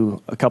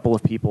to a couple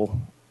of people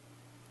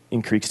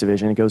in Creeks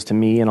Division. It goes to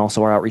me and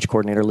also our outreach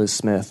coordinator, Liz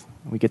Smith.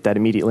 We get that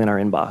immediately in our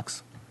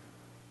inbox.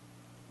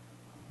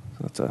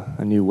 So that's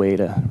a new way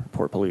to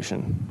report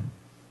pollution.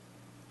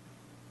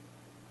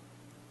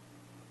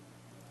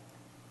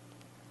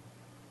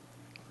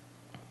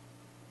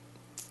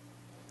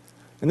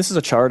 And this is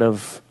a chart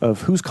of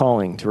who's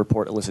calling to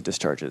report illicit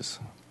discharges.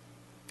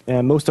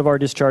 And most of our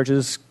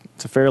discharges,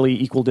 it's a fairly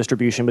equal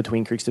distribution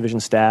between Creeks Division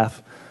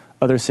staff,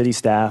 other city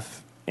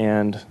staff,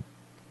 and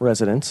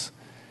residents.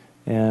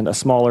 And a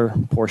smaller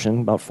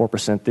portion, about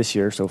 4% this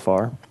year so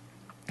far,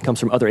 comes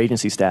from other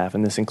agency staff,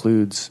 and this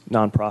includes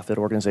nonprofit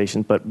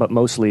organizations, but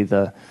mostly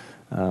the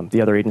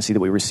other agency that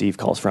we receive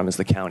calls from is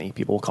the county.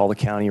 People will call the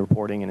county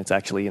reporting, and it's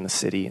actually in the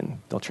city, and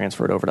they'll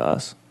transfer it over to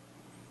us.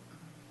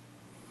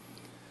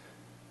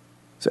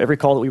 So every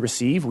call that we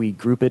receive, we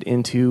group it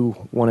into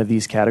one of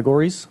these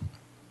categories.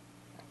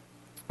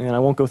 And I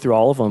won't go through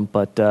all of them,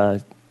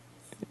 but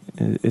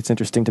it's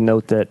interesting to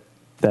note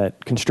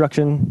that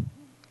construction,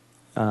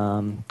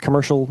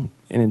 commercial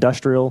and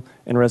industrial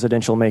and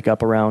residential make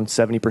up around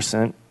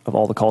 70% of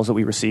all the calls that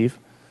we receive.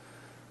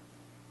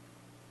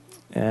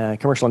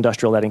 Commercial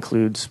industrial, that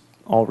includes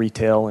all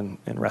retail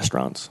and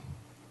restaurants.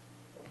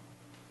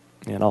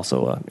 And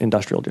also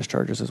industrial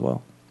discharges as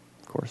well,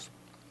 of course.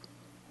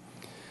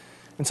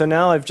 And so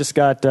now I've just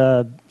got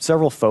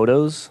several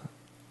photos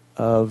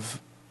of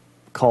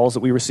calls that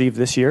we received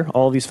this year.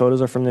 All of these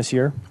photos are from this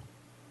year,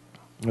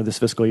 or this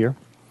fiscal year.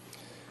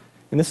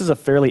 And this is a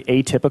fairly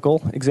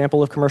atypical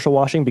example of commercial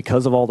washing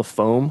because of all the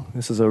foam.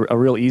 This is a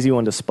real easy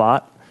one to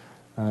spot.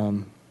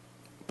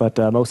 But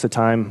most of the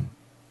time,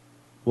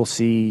 we'll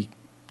see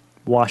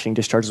washing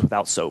discharges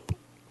without soap.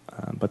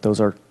 But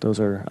those are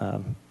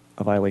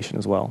a violation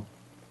as well.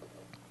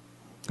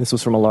 This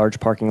was from a large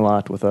parking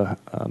lot with a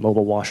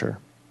mobile washer.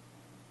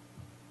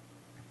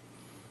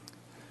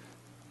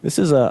 This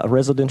is a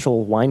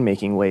residential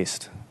winemaking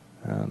waste.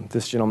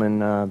 This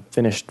gentleman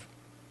finished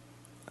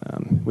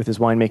with his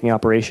winemaking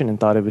operation and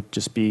thought it would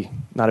just be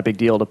not a big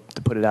deal to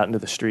put it out into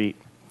the street.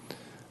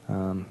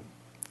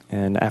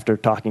 And after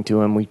talking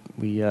to him,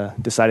 we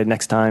decided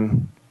next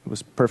time it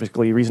was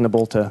perfectly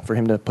reasonable for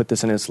him to put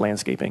this in his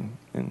landscaping.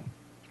 And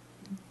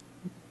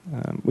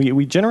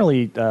we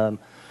generally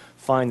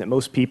find that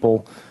most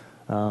people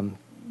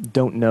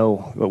don't know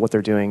what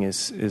they're doing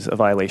is a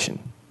violation.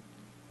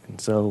 And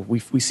so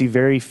we see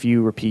very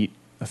few repeat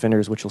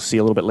offenders, which you'll see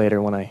a little bit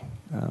later when I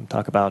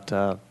talk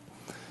about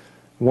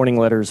warning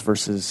letters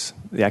versus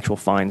the actual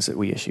fines that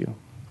we issue.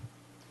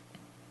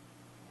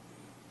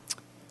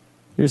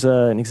 Here's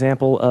an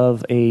example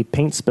of a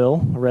paint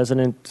spill. A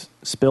resident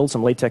spilled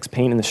some latex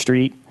paint in the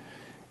street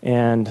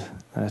and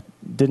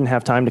didn't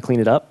have time to clean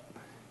it up,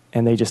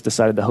 and they just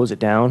decided to hose it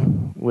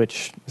down,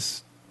 which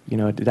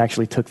it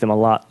actually took them a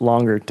lot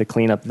longer to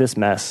clean up this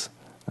mess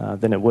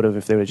than it would have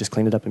if they would have just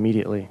cleaned it up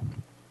immediately.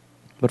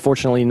 But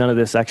fortunately, none of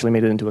this actually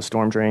made it into a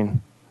storm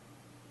drain.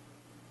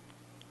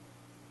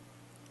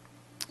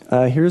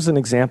 Here's an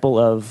example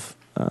of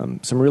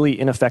some really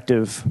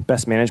ineffective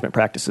best management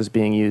practices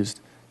being used.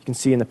 You can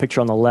see in the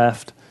picture on the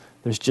left,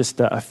 there's just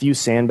a few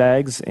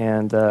sandbags,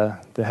 and the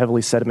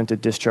heavily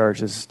sedimented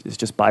discharge is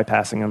just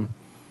bypassing them.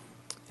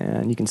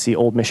 And you can see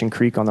Old Mission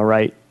Creek on the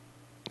right.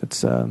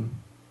 It's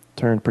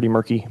turned pretty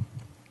murky.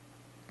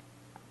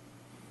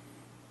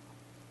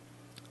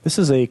 This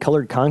is a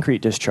colored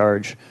concrete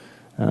discharge.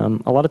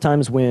 A lot of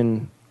times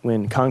when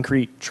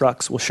concrete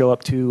trucks will show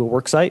up to a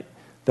work site,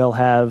 they'll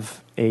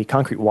have a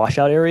concrete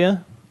washout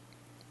area.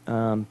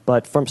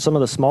 But from some of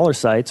the smaller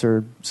sites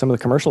or some of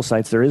the commercial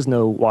sites, there is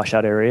no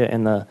washout area,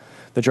 and the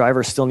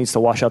driver still needs to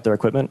wash out their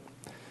equipment.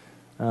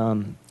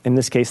 In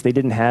this case, they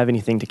didn't have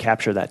anything to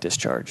capture that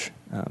discharge.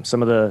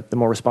 Some of the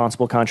more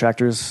responsible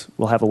contractors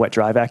will have a wet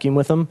dry vacuum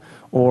with them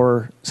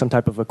or some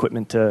type of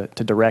equipment to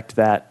direct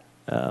that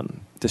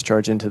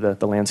discharge into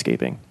the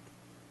landscaping.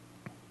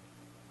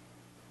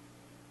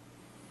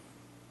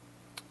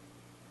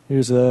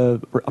 Here's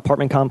an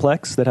apartment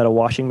complex that had a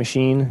washing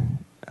machine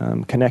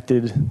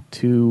connected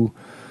to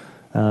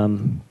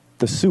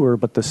the sewer,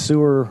 but the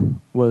sewer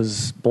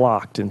was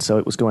blocked, and so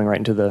it was going right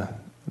into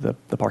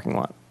the parking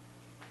lot.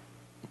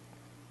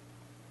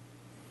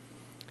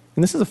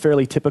 And this is a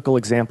fairly typical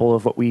example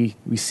of what we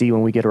see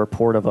when we get a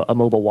report of a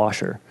mobile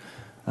washer.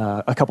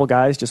 A couple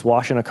guys just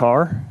washing a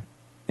car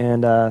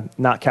and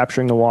not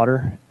capturing the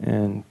water,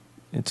 and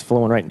it's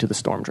flowing right into the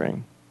storm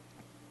drain.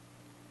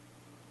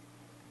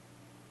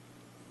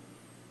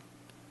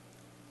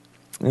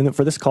 And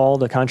for this call,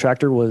 the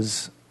contractor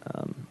was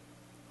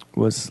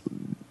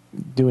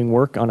doing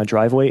work on a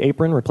driveway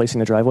apron, replacing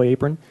the driveway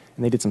apron,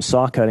 and they did some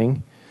saw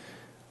cutting,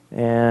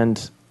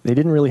 and they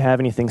didn't really have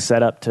anything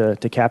set up to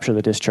capture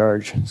the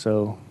discharge.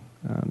 So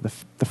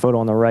the photo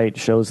on the right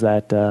shows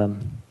that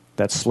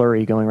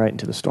slurry going right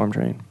into the storm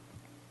drain.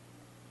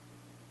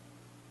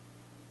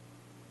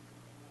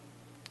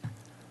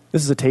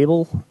 This is a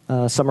table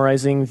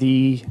summarizing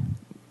the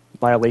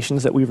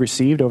violations that we've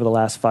received over the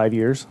last 5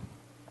 years.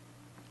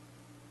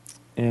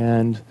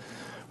 And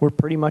we're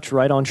pretty much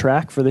right on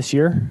track for this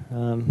year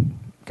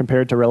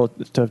compared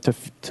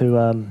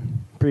to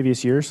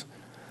previous years.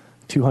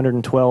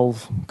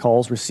 212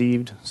 calls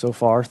received so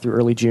far through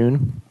early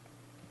June.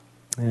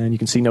 And you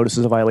can see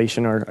notices of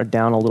violation are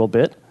down a little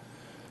bit.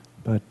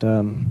 But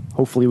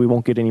hopefully we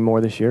won't get any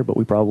more this year, but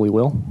we probably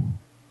will.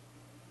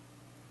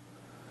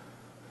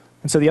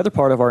 And so the other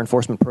part of our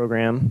enforcement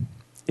program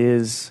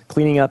is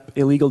cleaning up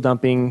illegal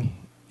dumping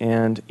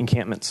and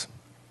encampments.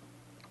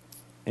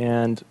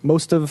 And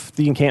most of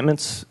the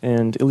encampments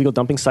and illegal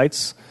dumping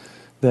sites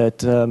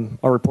that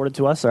are reported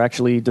to us are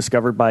actually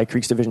discovered by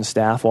Creeks Division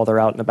staff while they're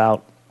out and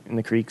about in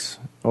the creeks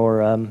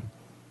or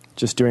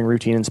just doing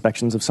routine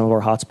inspections of some of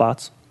our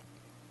hotspots.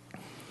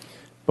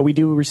 But we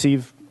do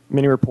receive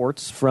many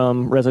reports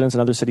from residents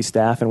and other city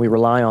staff, and we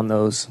rely on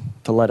those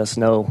to let us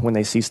know when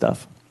they see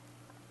stuff.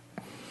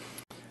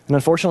 And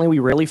unfortunately, we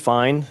rarely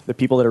find the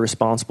people that are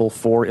responsible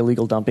for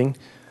illegal dumping,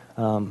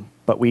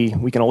 but we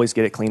can always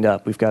get it cleaned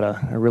up. We've got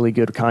a really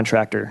good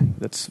contractor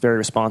that's very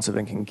responsive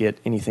and can get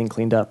anything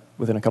cleaned up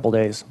within a couple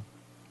days.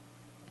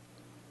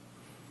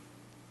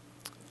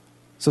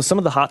 So some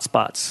of the hot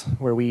spots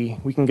where we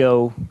can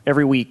go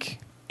every week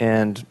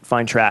and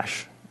find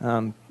trash.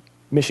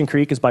 Mission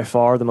Creek is by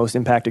far the most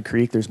impacted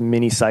creek. There's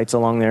many sites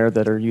along there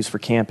that are used for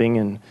camping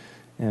and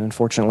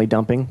unfortunately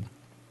dumping.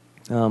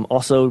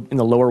 Also in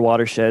the lower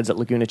watersheds at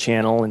Laguna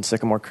Channel and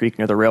Sycamore Creek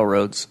near the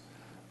railroads,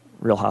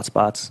 real hot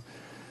spots.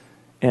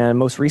 And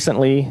most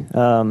recently,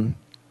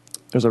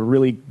 there's a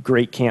really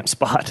great camp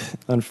spot,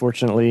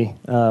 unfortunately,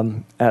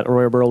 at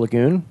Arroyo Burro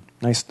Lagoon.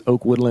 Nice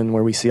oak woodland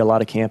where we see a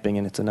lot of camping,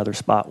 and it's another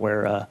spot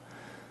where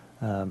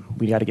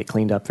we got to get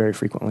cleaned up very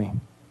frequently.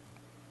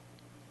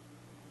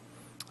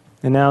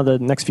 And now the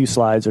next few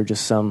slides are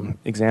just some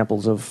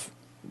examples of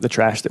the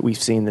trash that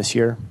we've seen this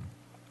year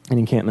in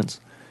encampments.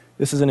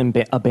 This is an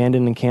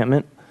abandoned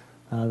encampment.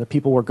 The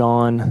people were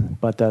gone,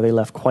 but they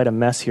left quite a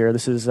mess here.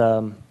 This is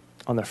on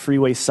the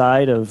freeway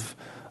side of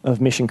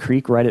Mission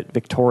Creek, right at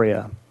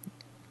Victoria.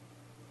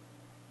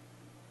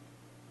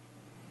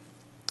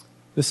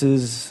 This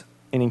is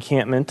an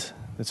encampment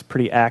that's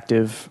pretty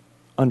active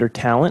under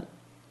Talent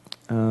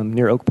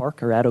near Oak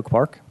Park, or at Oak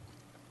Park.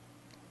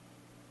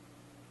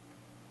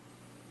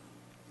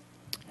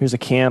 Here's a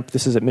camp.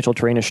 This is at Mitchell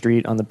Terrena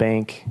Street on the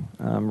bank,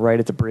 right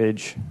at the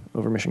bridge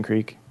over Mission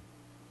Creek.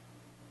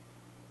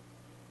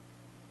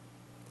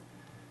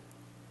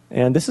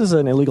 And this is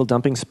an illegal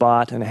dumping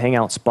spot and a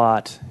hangout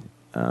spot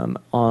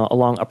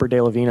along Upper De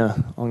La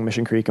Vina along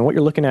Mission Creek. And what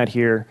you're looking at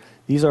here,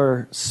 these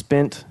are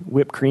spent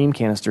whipped cream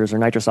canisters or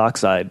nitrous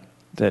oxide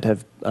that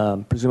have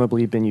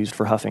presumably been used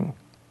for huffing.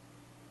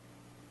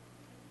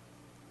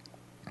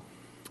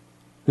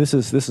 This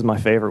is my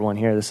favorite one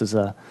here. This is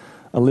a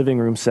living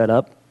room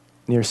setup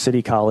near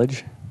City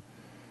College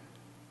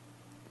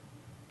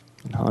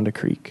in Honda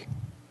Creek.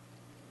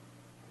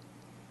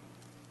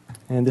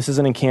 And this is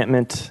an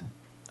encampment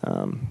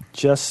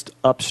just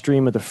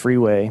upstream of the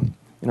freeway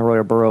in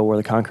Arroyo Burro where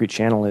the concrete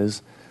channel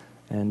is.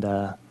 And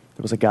there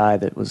was a guy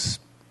that was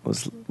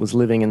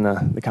living in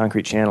the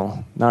concrete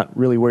channel. Not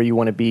really where you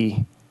want to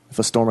be if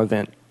a storm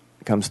event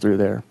comes through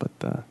there, but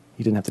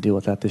he didn't have to deal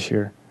with that this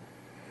year.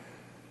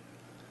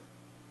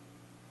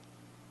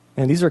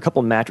 And these are a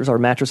couple mattresses, our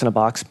mattress and a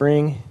box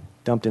spring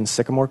dumped in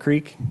Sycamore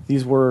Creek.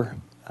 These were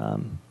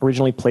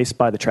originally placed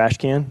by the trash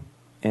can,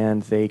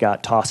 and they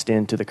got tossed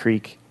into the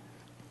creek.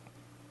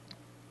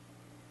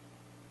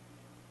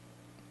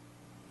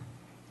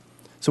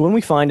 So when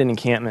we find an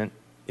encampment,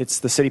 it's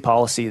the city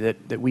policy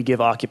that we give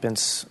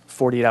occupants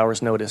 48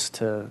 hours notice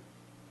to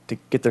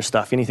get their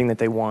stuff, anything that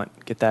they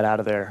want, get that out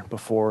of there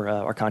before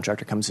our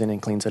contractor comes in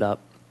and cleans it up.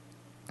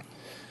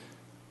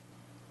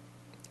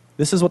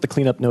 This is what the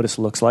cleanup notice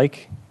looks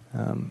like.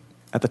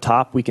 At the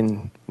top, we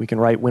can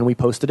write when we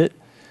posted it,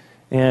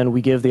 and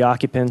we give the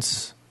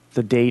occupants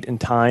the date and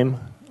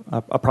time,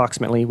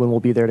 approximately when we'll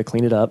be there to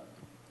clean it up.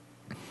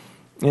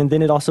 And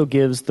then it also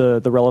gives the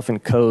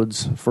relevant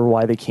codes for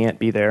why they can't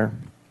be there.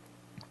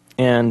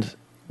 And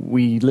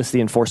we list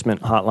the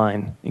enforcement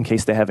hotline in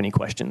case they have any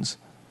questions.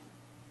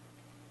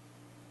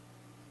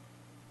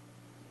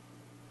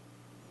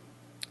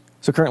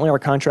 So currently our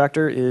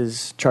contractor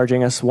is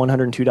charging us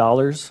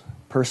 $102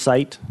 per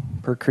site,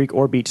 per creek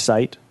or beach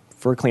site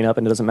for a cleanup,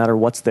 and it doesn't matter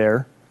what's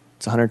there.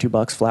 It's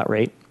 $102 flat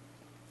rate.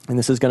 And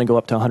this is going to go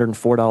up to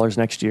 $104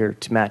 next year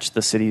to match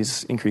the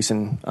city's increase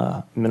in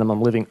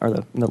minimum living, or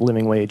the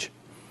living wage.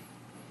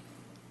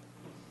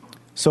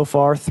 So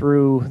far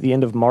through the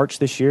end of March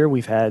this year,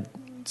 we've had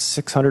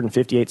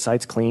 658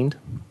 sites cleaned.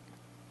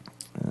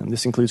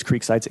 This includes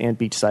creek sites and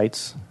beach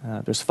sites.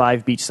 There's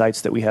 5 beach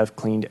sites that we have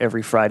cleaned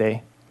every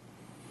Friday.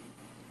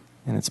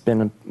 And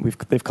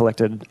they've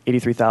collected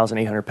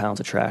 83,800 pounds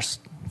of trash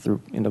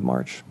through end of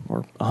March,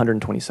 or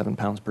 127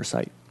 pounds per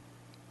site.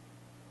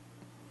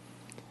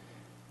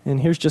 And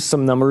here's just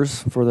some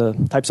numbers for the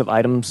types of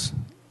items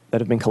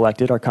that have been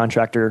collected. Our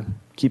contractor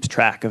keeps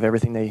track of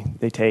everything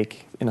they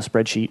take in a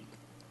spreadsheet.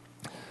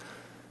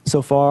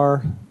 So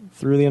far,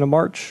 through the end of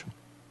March,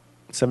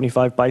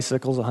 75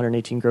 bicycles,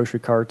 118 grocery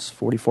carts,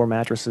 44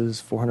 mattresses,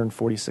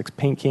 446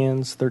 paint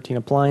cans, 13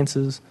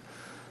 appliances,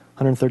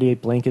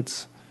 138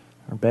 blankets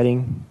or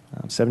bedding,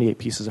 78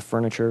 pieces of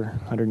furniture,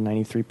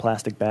 193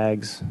 plastic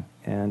bags,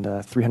 and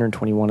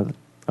 321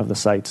 of the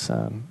sites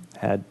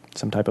had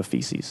some type of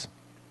feces.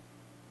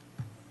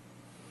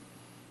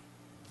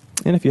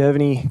 And if you have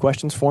any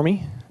questions for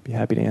me, I'd be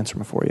happy to answer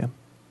them for you.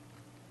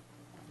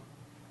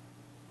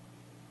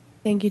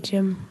 Thank you,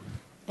 Jim.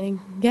 Any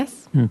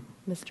yes? Yeah.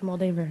 Mr.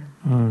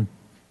 Moldaver.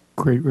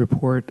 Great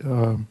report.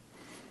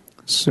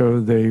 So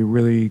they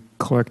really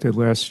collected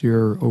last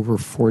year over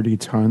 40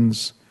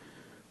 tons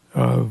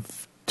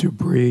of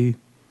debris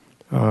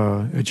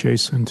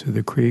adjacent to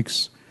the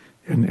creeks,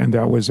 and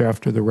that was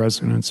after the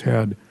residents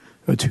had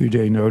a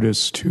 2-day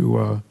notice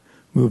to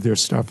move their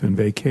stuff and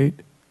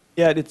vacate.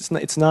 Yeah,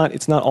 it's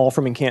not all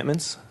from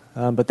encampments,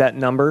 but that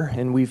number,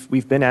 and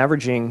we've been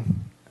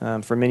averaging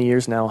for many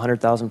years now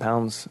 100,000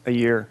 pounds a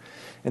year,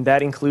 and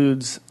that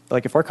includes,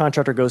 like, if our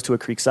contractor goes to a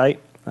creek site,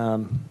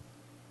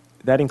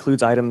 that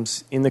includes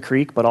items in the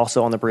creek, but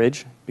also on the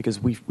bridge, because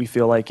we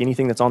feel like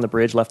anything that's on the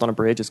bridge, left on a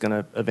bridge, is going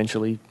to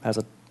eventually has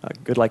a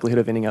good likelihood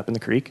of ending up in the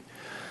creek.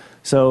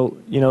 So,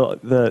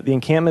 the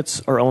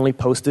encampments are only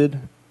posted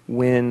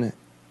when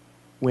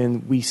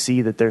we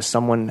see that there's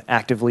someone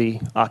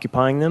actively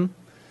occupying them,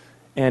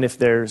 and if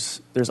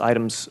there's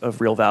items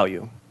of real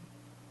value.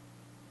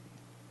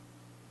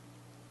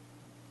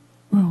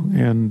 Well,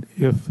 and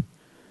if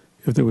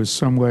there was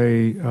some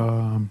way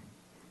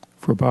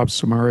for Bob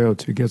Samario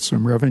to get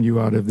some revenue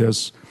out of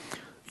this,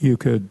 you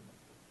could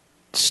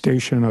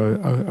station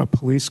a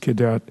police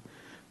cadet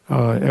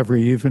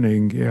every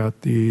evening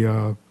at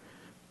the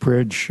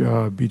bridge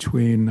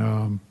between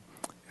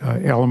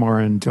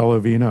Alomar and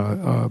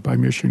Delavina by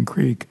Mission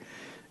Creek,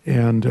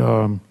 and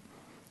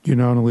you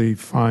not only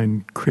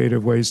find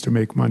creative ways to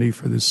make money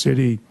for the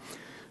city,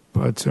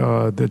 but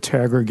the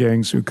tagger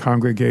gangs who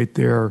congregate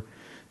there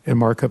and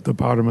mark up the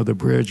bottom of the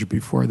bridge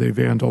before they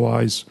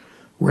vandalize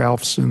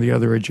Ralph's and the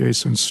other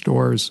adjacent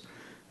stores,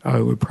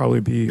 it would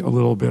probably be a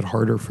little bit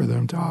harder for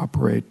them to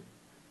operate.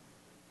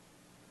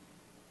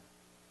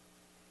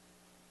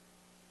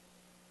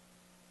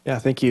 Yeah,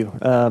 thank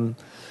you.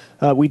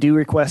 We do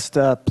request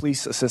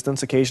police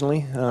assistance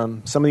occasionally.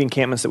 Some of the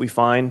encampments that we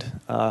find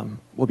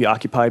will be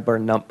occupied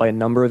by a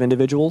number of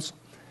individuals,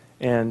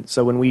 and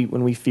so when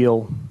we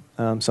feel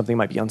something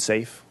might be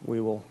unsafe,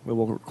 we will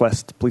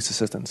request police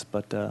assistance.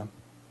 But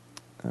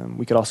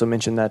we could also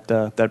mention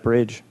that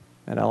bridge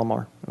at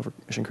Alomar over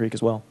Mission Creek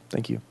as well.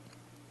 Thank you.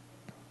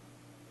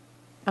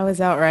 I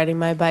was out riding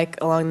my bike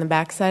along the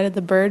backside of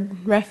the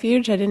bird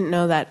refuge. I didn't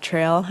know that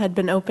trail had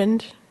been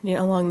opened,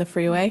 along the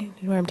freeway. Do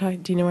you know where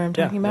I'm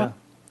talking about?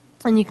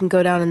 Yeah. And you can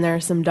go down, and there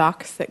are some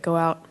docks that go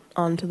out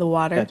onto the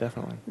water. Yeah,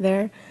 definitely.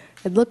 There,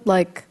 it looked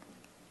like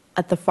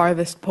at the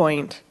farthest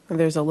point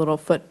there's a little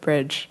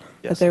footbridge,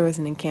 but there was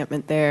an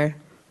encampment there.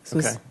 This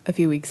was a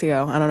few weeks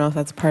ago. I don't know if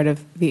that's part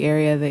of the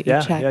area that you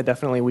checked. Yeah,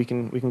 definitely. We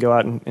can go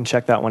out and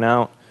check that one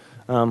out.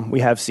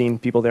 We have seen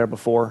people there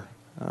before,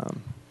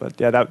 but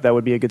yeah, that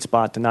would be a good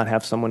spot to not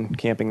have someone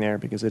camping there,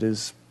 because it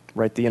is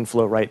the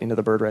inflow right into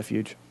the bird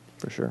refuge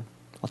for sure.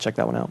 I'll check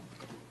that one out.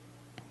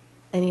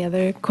 Any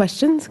other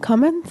questions,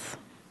 comments?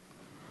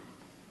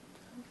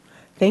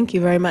 Thank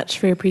you very much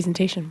for your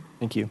presentation.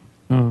 Thank you.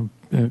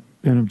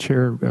 Madam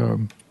Chair,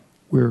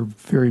 we're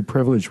very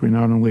privileged. We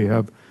not only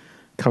have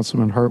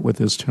Councilman Hart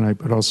with us tonight,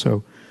 but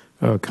also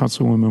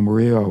Councilwoman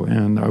Murillo,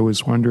 and I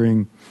was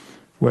wondering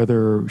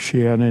whether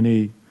she had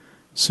any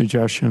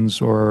suggestions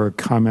or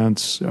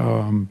comments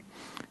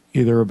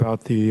either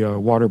about the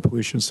water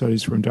pollution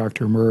studies from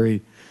Dr.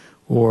 Murray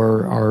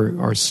or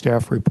our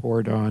staff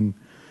report on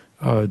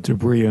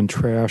debris and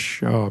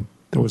trash that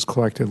was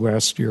collected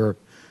last year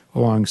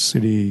along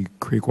City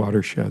Creek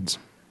watersheds.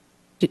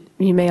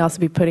 You may also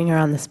be putting her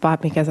on the spot,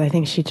 because I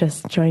think she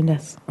just joined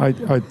us.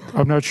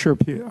 I'm not sure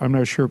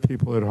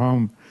people at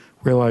home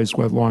realize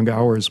what long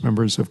hours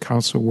members of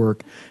council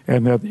work,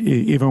 and that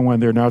even when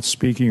they're not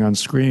speaking on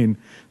screen,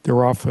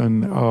 they're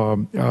often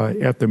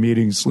at the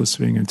meetings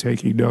listening and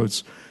taking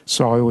notes.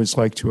 So I always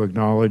like to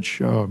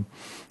acknowledge our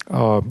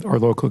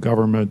local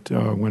government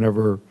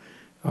whenever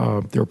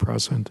they're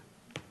present.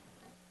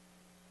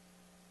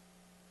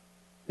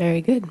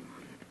 Very good.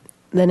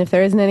 Then if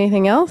there isn't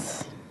anything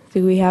else,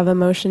 do we have a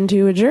motion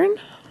to adjourn?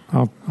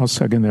 I'll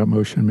second that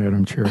motion,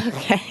 Madam Chair.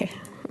 Okay.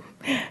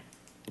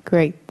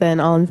 Great. Then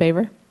all in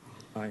favor?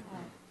 Aye.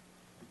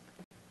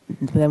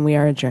 Then we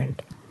are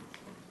adjourned.